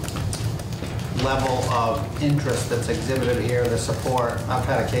level of interest that's exhibited here, the support. I've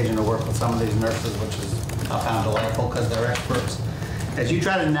had occasion to work with some of these nurses, which is I found delightful because they're experts. As you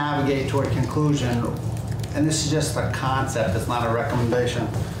try to navigate toward conclusion, and this is just a concept, it's not a recommendation,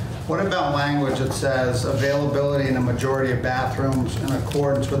 what about language that says availability in a majority of bathrooms in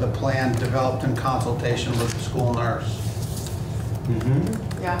accordance with a plan developed in consultation with the school nurse?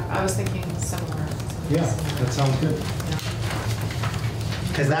 Mm-hmm. Yeah, I was thinking similar. Yeah, that sounds good.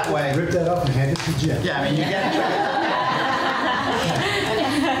 Because that way, rip that up and hand it to Jim. Yeah, I mean, you get.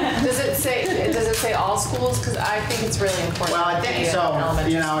 Does it say all schools? Because I think it's really important. Well, I think so.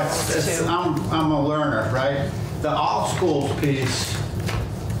 I'm a learner, right? The all schools piece,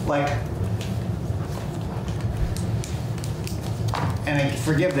 like, and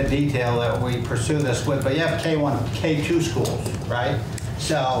forgive the detail that we pursue this with, but you have K1, K2 schools, right?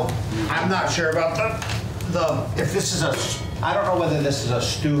 So I'm not sure about if this is I don't know whether this is a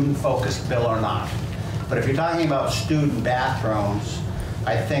student-focused bill or not. But if you're talking about student bathrooms,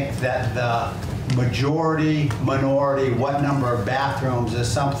 I think that the minority, what number of bathrooms is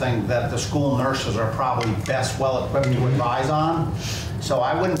something that the school nurses are probably best well-equipped to advise on. So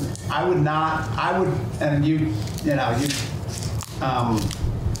I wouldn't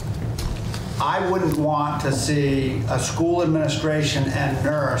want to see a school administration and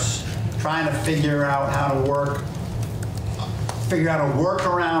nurse trying to figure out a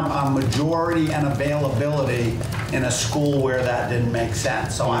workaround on majority and availability in a school where that didn't make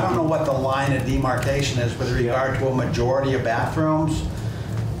sense. So I don't know what the line of demarcation is with regard to a majority of bathrooms,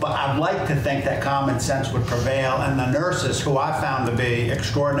 but I'd like to think that common sense would prevail, and the nurses, who I found to be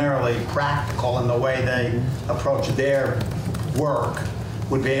extraordinarily practical in the way they approach their work,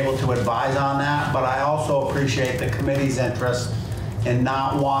 would be able to advise on that. But I also appreciate the committee's interest in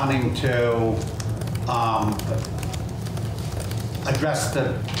not wanting to address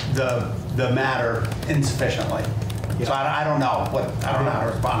the matter insufficiently. Yeah. So I don't know how to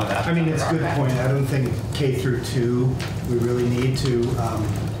respond to that. I mean, it's a good point. I don't think K through 2 we really need to,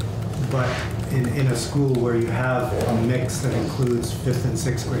 but in a school where you have a mix that includes 5th and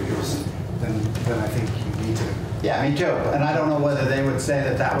 6th graders, then I think you need to. Yeah, me too. And I don't know whether they would say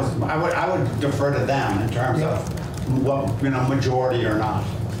that was. I would defer to them in terms of what majority or not.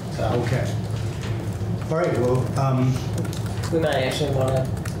 So. Okay. All right. Well. We might actually want to,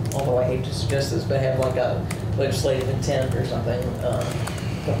 although I hate to suggest this, but have like a legislative intent or something, a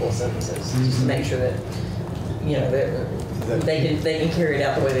couple of sentences, just to make sure that, they can carry it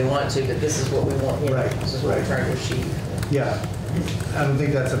out the way they want to, but this is what we want, this is what we're trying to achieve. Yeah, I don't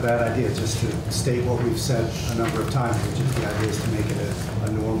think that's a bad idea, just to state what we've said a number of times, which is the idea is to make it a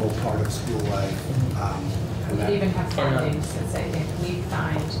normal part of school life. We could even have findings that say if we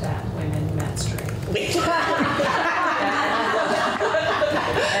find that women menstruate.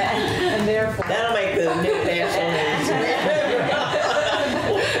 And therefore, that'll make the new national news.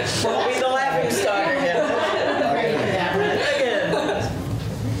 We'll be the laughing stock again.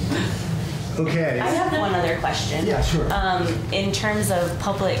 Okay. I have one other question. Yeah, sure. In terms of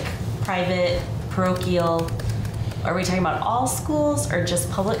public, private, parochial, are we talking about all schools or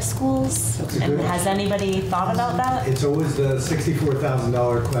just public schools? And has anybody thought about that? It's always the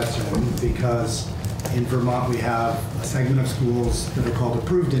 $64,000 question, because in Vermont we have a segment of schools that are called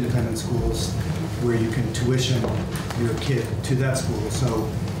approved independent schools, where you can tuition your kid to that school. So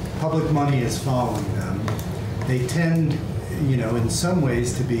public money is following them. They tend, in some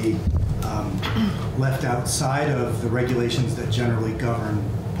ways to be left outside of the regulations that generally govern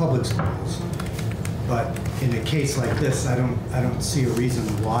public schools. But in a case like this, I don't see a reason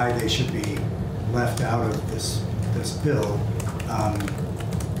why they should be left out of this bill,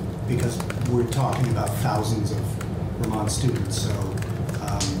 because we're talking about thousands of Vermont students. So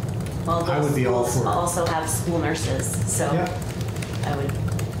Well, I those would be all schools for it. also have school nurses, so Yeah. I would,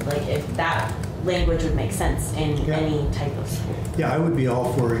 like, if that language would make sense in Yeah. any type of school. Yeah, I would be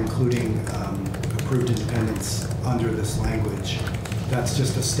all for including approved independents under this language. That's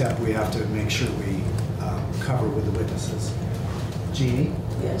just a step we have to make sure we cover with the witnesses. Jeannie,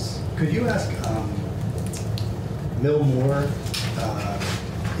 Yes. could you ask Mill Moore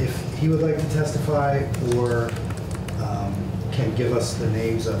if he would like to testify, or can give us the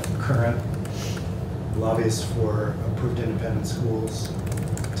names of current lobbyists for approved independent schools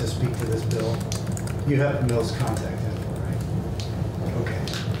to speak to this bill? You have Mill's contact info, right? Okay.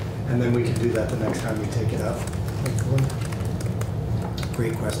 And then we can do that the next time we take it up. Hopefully.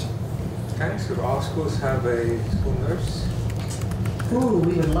 Great question. Okay, so all schools have a school nurse? Ooh,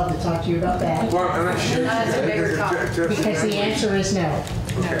 we would love to talk to you about that. Well, I'm not sure. That's a bigger topic. Because the answer is no.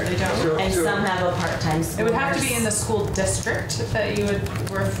 No, they don't. And some have a part-time school It would have to be nurse. in the school district that you would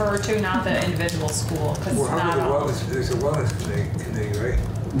refer to, not the individual school, because Well, how not about all. wellness, there's a wellness committee, right?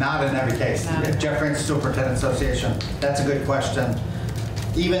 Not in every case. Not in- Jefferson Superintendent Association, that's a good question.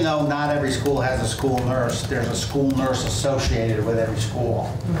 Even though not every school has a school nurse, there's a school nurse associated with every school,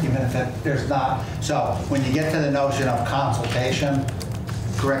 even if there's not. So when you get to the notion of consultation,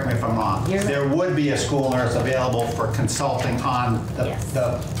 correct me if I'm wrong, You're right. there would be a school nurse available for consulting on Yes.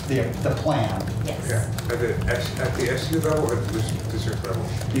 the plan. Yes. Okay, at the SU level or at the district level?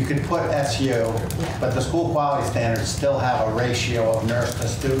 You could put SU, but the school quality standards still have a ratio of nurse to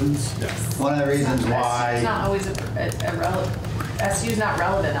students. One of the reasons SU's why, not always relevant. SU's not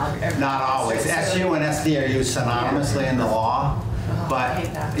relevant. not always, SU and SD are used synonymously in the law, I but,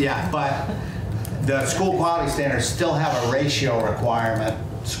 hate that. yeah, but the school quality standards still have a ratio requirement,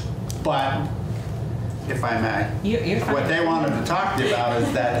 but, if I may, You're fine. what they wanted to talk to you about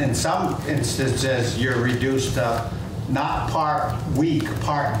is that in some instances, you're reduced to not part week,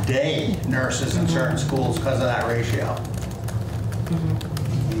 part day nurses in certain schools because of that ratio.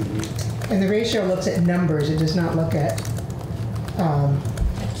 And the ratio looks at numbers, it does not look at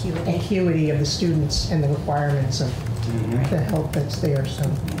acuity of the students and the requirements of the help that's there, so.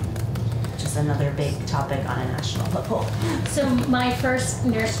 Just another big topic on a national level. So my first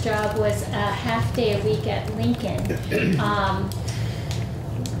nurse job was a half day a week at Lincoln.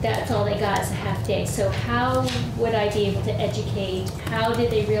 That's all they got is a half day. So how would I be able to educate? How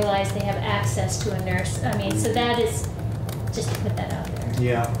did they realize they have access to a nurse? I mean, so that is, just to put that out there.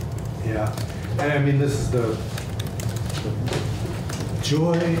 Yeah, yeah. And I mean, this is the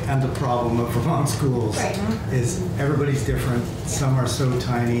joy and the problem of Vermont schools Right. is everybody's different. Some are so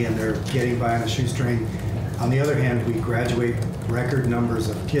tiny and they're getting by on a shoestring. On the other hand, we graduate record numbers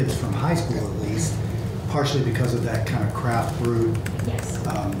of kids from high school at least, partially because of that kind of craft brewed Yes.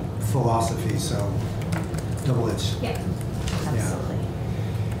 philosophy. So double-edged. Yeah. Absolutely.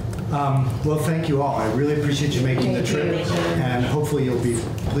 Well, thank you all. I really appreciate you making the Thank trip, you. and hopefully you'll be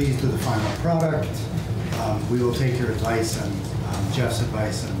pleased with the final product. We will take your advice and Jeff's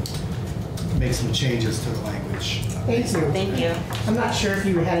advice and make some changes to the language. Thank you. Thank you. I'm not sure if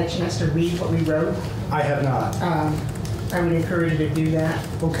you had a chance to read what we wrote. I have not. I would encourage you to do that.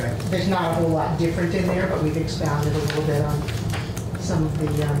 Okay. There's not a whole lot different in there, but we've expounded a little bit on some of the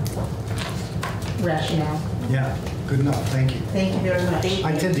rationale. Yeah, good enough. Thank you. Thank you very much.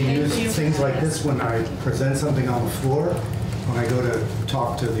 I tend to use things like this when I present something on the floor. When I go to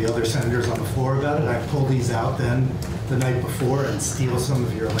talk to the other senators on the floor about it, I pull these out then the night before and steal some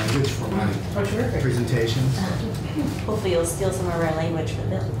of your language for my Oh, terrific. presentations. Hopefully you'll steal some of our language for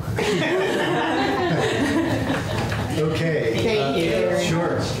Bill. Okay. Thank you.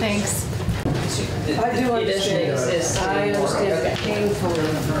 Sure. Thanks. I do understand. I understand painfully.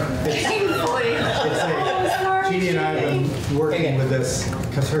 Painfully. Jeannie and I have been working with this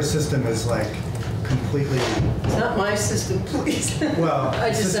because her system is like completely, It's not my system, please. well, I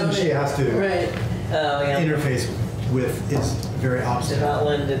the just system own she it. has to Right. Oh, yeah. interface with is very Does not obstinate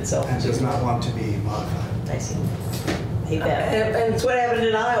lend itself and to. does not want to be modified. I see. Hate that. And it's what happened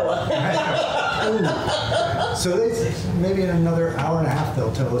in Iowa. Ooh. So maybe in another hour and a half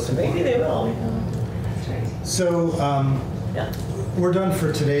they'll tell us. Maybe they will. So Yeah. we're done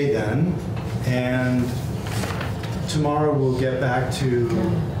for today then, and tomorrow we'll get back to.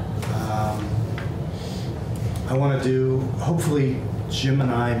 I want to do. Hopefully, Jim and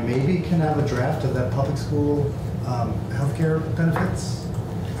I maybe can have a draft of that public school healthcare benefits.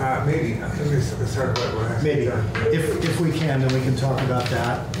 Maybe. I think it's sort of what has to be Maybe. done. If we can, then we can talk about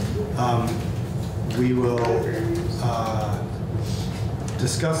that. We will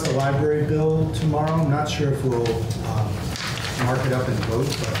discuss the library bill tomorrow. I'm not sure if we'll mark it up and vote,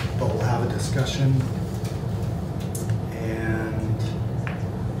 but we'll have a discussion. And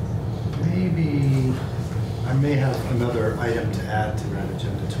maybe I may have another item to add to that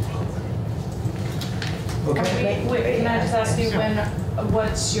agenda tomorrow. Okay. Wait, can I just ask you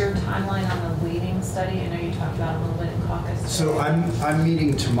what's your timeline on the weighting study? I know you talked about it a little bit in caucus. So I'm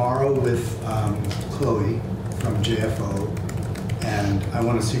meeting tomorrow with Chloe from JFO, and I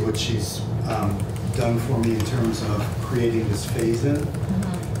want to see what she's done for me in terms of creating this phase-in.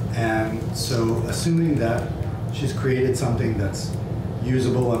 And so assuming that she's created something that's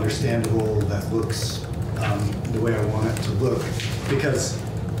usable, understandable, that looks the way I want it to look, because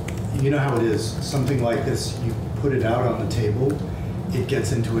you know how it is, something like this, you put it out on the table, it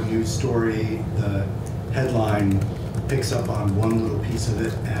gets into a news story, the headline picks up on one little piece of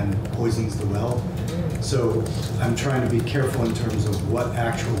it and poisons the well. So I'm trying to be careful in terms of what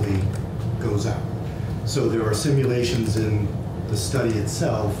actually goes out. So there are simulations in the study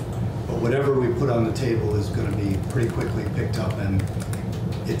itself, but whatever we put on the table is going to be pretty quickly picked up, and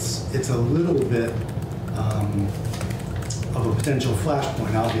it's a little bit of a potential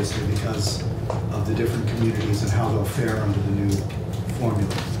flashpoint, obviously, because of the different communities and how they'll fare under the new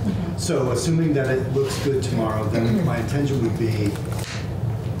formula. So assuming that it looks good tomorrow, then my intention would be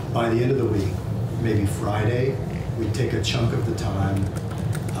by the end of the week, maybe Friday, we'd take a chunk of the time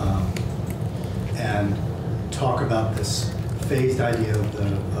and talk about this phased idea of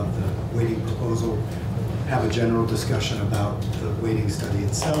the weighting proposal, have a general discussion about the weighting study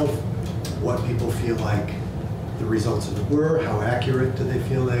itself, what people feel like the results of it were, how accurate do they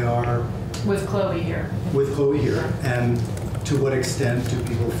feel they are. With Chloe here. With Chloe here, and to what extent do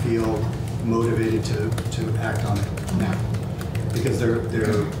people feel motivated to act on it now? Because they're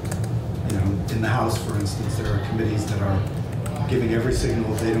you know, in the House, for instance, there are committees that are giving every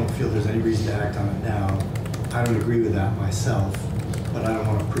signal they don't feel there's any reason to act on it now. I don't agree with that myself, but I don't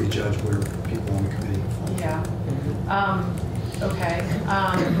want to prejudge where people on the committee fall. Yeah. Okay.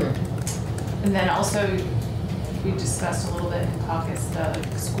 And then also, we discussed a little bit in caucus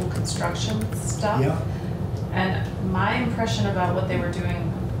the school construction stuff. Yeah. And my impression about what they were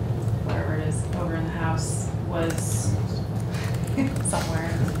doing, whatever it is, over in the House was somewhere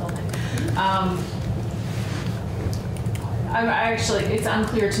in this building. It's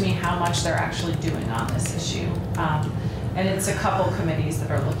unclear to me how much they're actually doing on this issue. And it's a couple committees that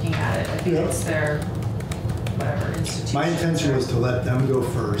are looking at it. I think it's their, whatever, institution. My intention was to let them go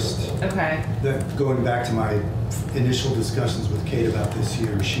first. Okay. That, going back to my initial discussions with Kate about this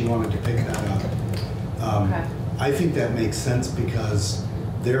year, she wanted to pick that up. Okay. I think that makes sense because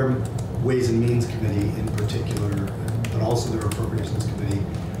their Ways and Means Committee in particular, but also their Appropriations Committee,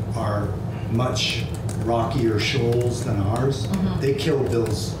 are much rockier shoals than ours. They kill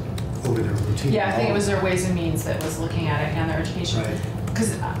bills over their routine. Yeah, I think it was their Ways and Means that was looking at it and their education.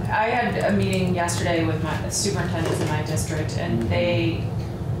 Because I had a meeting yesterday with my superintendents in my district, and they,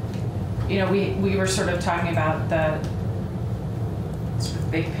 you know, we were sort of talking about the sort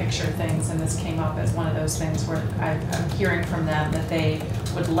of big picture things, and this came up as one of those things where I'm hearing from them that they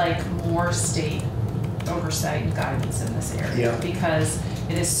would like more state oversight and guidance in this area because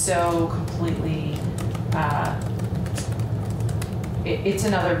it is so completely, it's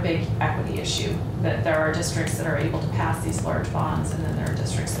another big equity issue, that there are districts that are able to pass these large bonds, and then there are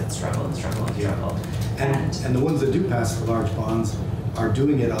districts that struggle and struggle and struggle. And the ones that do pass the large bonds are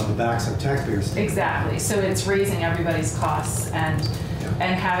doing it on the backs of taxpayers. Exactly. So it's raising everybody's costs and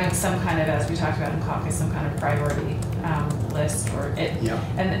having some kind of, as we talked about in caucus, some kind of priority list, or it.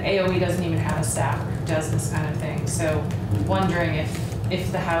 And the AOE doesn't even have a staffer who does this kind of thing. So wondering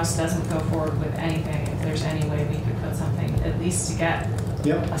if the House doesn't go forward with anything, if there's any way we could put something at least to get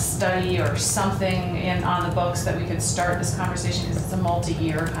a study or something on the books that we could start this conversation, because it's a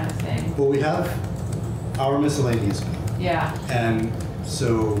multi-year kind of thing. Well, we have our miscellaneous bill. Yeah. And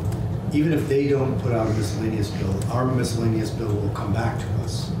so even if they don't put out a miscellaneous bill, our miscellaneous bill will come back to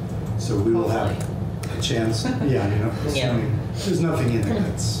us. So we will have a chance, assuming there's nothing in it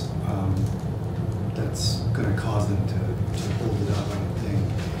that's going to cause them to hold it up, I don't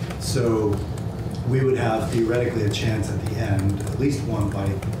think. So we would have theoretically a chance at the end, at least one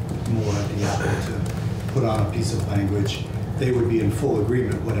bite more at the apple to put on a piece of language. They would be in full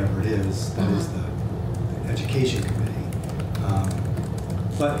agreement, whatever it is, that is the Education Committee.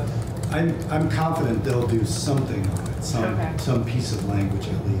 But I'm confident they'll do something on it, some piece of language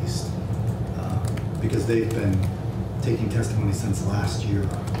at least, because they've been taking testimony since last year.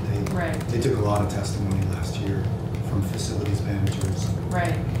 They took a lot of testimony last year from facilities managers.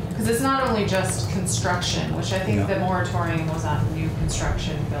 Right, because it's not only just construction, which I think Yeah. the moratorium was on new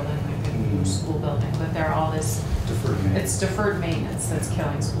construction building, like a new school building, but there are all this, Deferred maintenance. it's deferred maintenance that's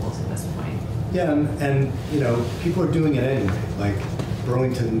killing schools at this point. Yeah, and you know, people are doing it anyway. Like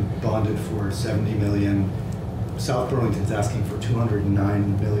Burlington bonded for 70 million. South Burlington's asking for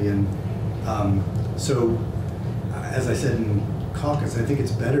 209 million. So, as I said in caucus, I think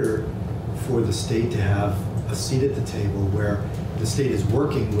it's better for the state to have a seat at the table where the state is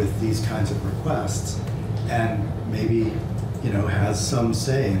working with these kinds of requests and maybe, you know, has some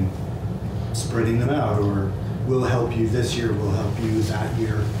say in spreading them out, or we'll help you this year, we'll help you that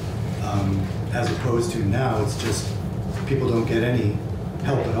year, as opposed to now it's just people don't get any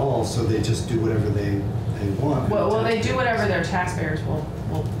help at all, so they just do whatever they want. Well, they do whatever their taxpayers will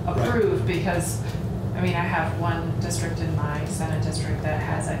approve, because, I mean, I have one district in my Senate district that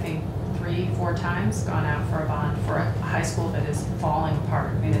has, I think, 3-4 times gone out for a bond for a high school that is falling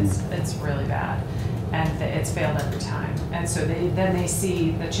apart. I mean, it's really bad, and it's failed every time. And so then they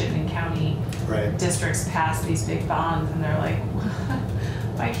see the Chittenden County districts pass these big bonds, and they're like,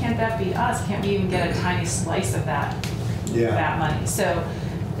 why can't that be us? Can't we even get a tiny slice of that money? So,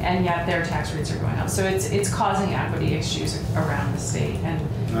 and yet their tax rates are going up. So it's causing equity issues around the state.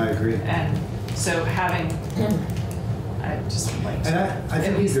 And I agree. And so having, I just would like to. And I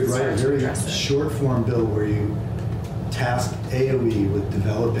think you could write a very short form bill where you task AOE with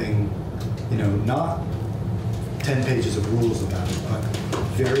developing, you know, not 10 pages of rules about it, but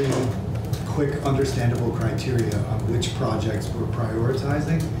very quick, understandable criteria on which projects we're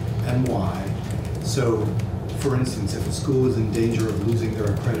prioritizing and why. So, for instance, if a school is in danger of losing their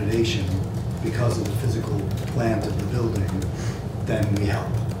accreditation because of the physical plant of the building, then we help,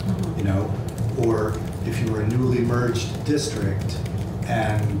 you know? Or if you were a newly merged district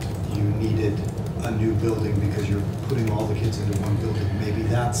and you needed a new building because you're putting all the kids into one building, maybe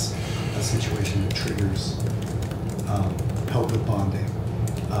that's a situation that triggers help with bonding.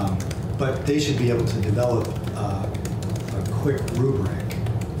 But they should be able to develop a quick rubric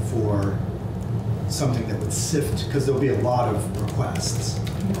for something that would sift, because there'll be a lot of requests,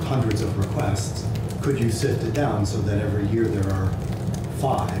 hundreds of requests. Could you sift it down so that every year there are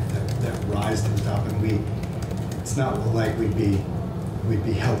 5 that rise to the top, and it's not like we'd be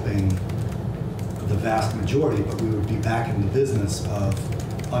helping the vast majority, but we would be back in the business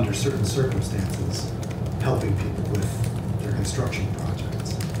of, under certain circumstances, helping people with their construction projects.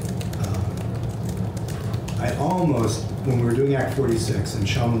 I almost, when we were doing Act 46 and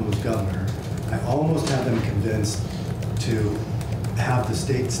Shulman was governor, I almost had them convinced to have the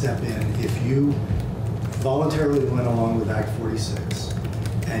state step in if you voluntarily went along with Act 46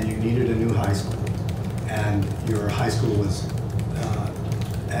 and you needed a new high school and your high school was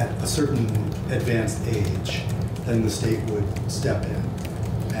at a certain advanced age, then the state would step in.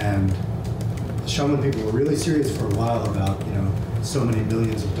 And Shulman people were really serious for a while about, you know, so many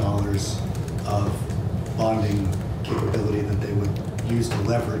millions of dollars of bonding capability that they would use to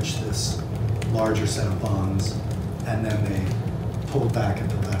leverage this larger set of bonds, and then they pulled back at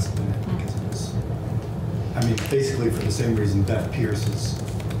the last minute because it was, I mean, basically for the same reason Beth Pierce is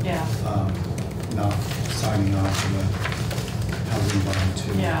not signing on to the housing bond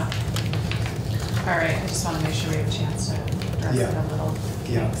too. Yeah. All right, I just want to make sure we have a chance to address it a little.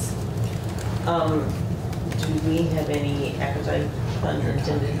 Thanks. Do we have any appetite,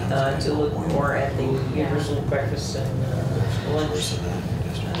 unintended, to look more at the universal breakfast and lunch?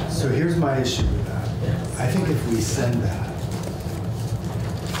 So here's my issue with that. I think if we send that,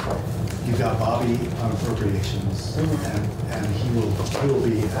 you've got Bobby on appropriations, and he will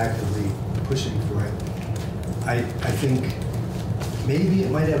be actively pushing for it. I think maybe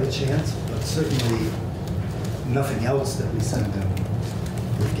it might have a chance, but certainly nothing else that we send them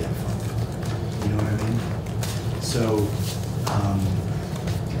would get funded. You know what I mean? So,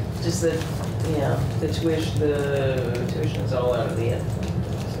 Just the tuition is all out of the end.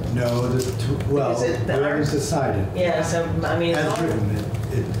 no, we haven't decided. Yeah, so, I mean, As written,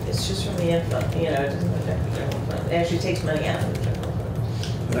 it's just from the end fund, you know, it doesn't affect the general fund. It actually takes money out of the general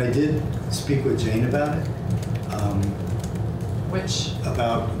fund. but I did speak with Jane about it. Which?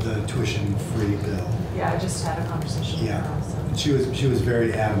 About the tuition-free bill. Yeah, I just had a conversation with her also. And she was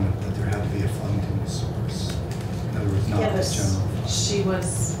very adamant that there had to be a funding source. In other words, not the general fund. She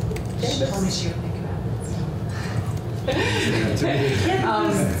told me she would think about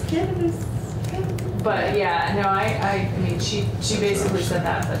it. But yeah, no, I mean, she basically said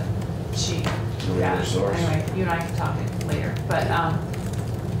that, but anyway, you and I can talk it later. But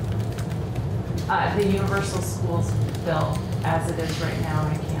the universal schools bill, as it is right now,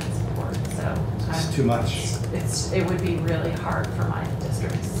 I can't support. So so. It's too much. It would be really hard for my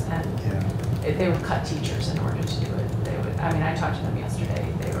districts, and they would cut teachers in order to do it. They would, I mean, I talked to them yesterday,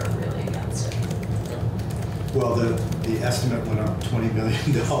 they were really against it. Well, the estimate went up $20 million.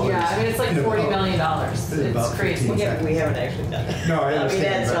 Yeah, I mean, it's like $40 million. It's crazy. We haven't actually done it. No, I understand.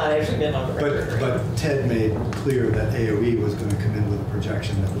 I mean, that's not actually been on the record. But Ted made clear that AOE was going to come in with a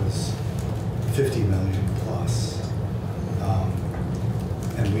projection that was 50 million plus.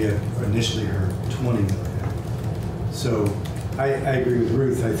 And we had initially heard 20 million. So I agree with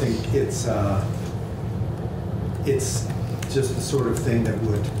Ruth. I think it's just the sort of thing that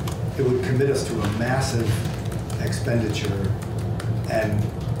would commit us to a massive expenditure, and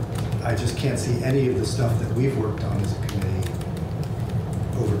I just can't see any of the stuff that we've worked on as a committee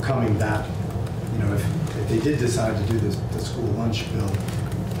overcoming that. You know, if they did decide to do the school lunch bill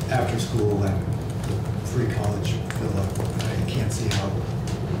after school and the free college bill, I can't see how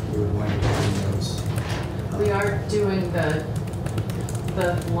we would wind up doing those. We are doing the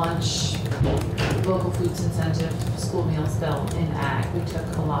lunch, local foods incentive, school meals bill in ag. We took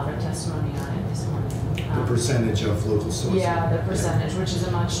a lot of testimony on it this morning. The percentage of local sourcing. Yeah, the percentage, which is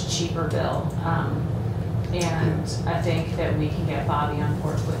a much cheaper bill. And I think that we can get Bobby on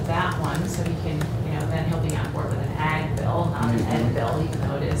board with that one, so he can, you know, then he'll be on board with an ag bill, not an ed bill, even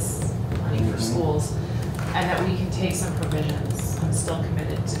though it is money for schools. And that we can take some provisions. I'm still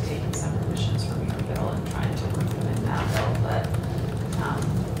committed to taking some provisions from your bill and trying to implement that bill, but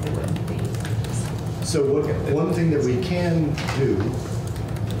it wouldn't be. So one thing that we can do,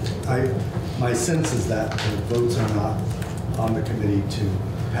 my sense is that the votes are not on the committee to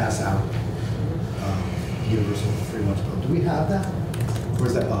pass out universal free lunch bill. Do we have that? Or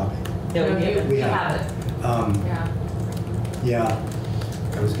is that Bobby? No, we have it. Yeah.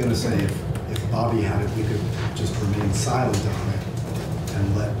 I was going to say if Bobby had it, we could just remain silent on it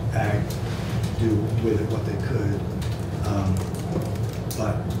and let ag do with it what they could.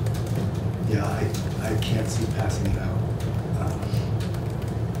 But yeah, I can't see passing it out.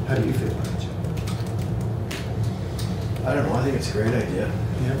 How do you feel about it, Jim? I don't know. I think it's a great idea.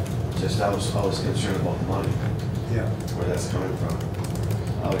 Yeah. Just I was always concerned about the money. Yeah. Where that's coming from.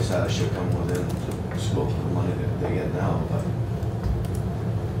 I always thought it should come within the scope of the money that they get now, but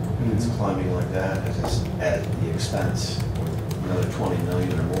it's climbing like that. It's at the expense of another 20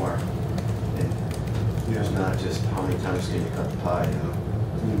 million or more. And it's not just how many times can you cut the pie, you know?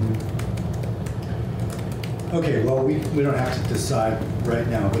 Okay, well, we don't have to decide right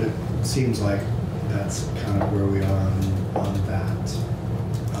now, but it seems like that's kind of where we are on that.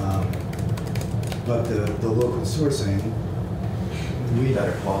 But the local sourcing,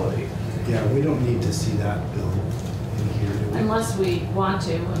 better quality. Yeah, we don't need to see that bill in here, do we? Unless we want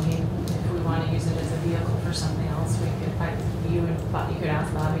to. I mean, if we want to use it as a vehicle for something else, we could. You could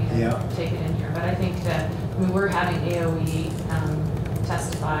ask Bobby to take it in here. But I think that we're having AOE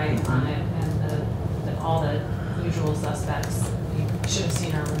testify on it, and all the usual suspects. You should have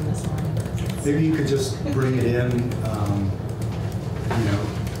seen our room this morning. Maybe you could just bring it in, you know,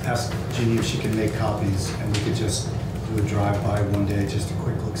 ask Jeannie if she can make copies, and we could just do a drive-by one day, just a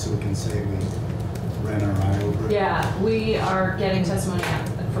quick look, so we can say we ran our eye over it. Yeah, we are getting testimony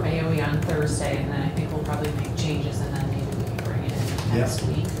from AOE on Thursday, and then I think we'll probably make changes, and then maybe we can bring it in next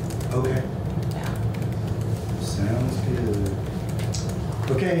week. Okay. Yeah. Sounds good.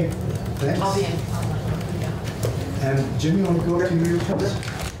 Okay, thanks. I'll be in. And Jimmy, you want to go up to your place?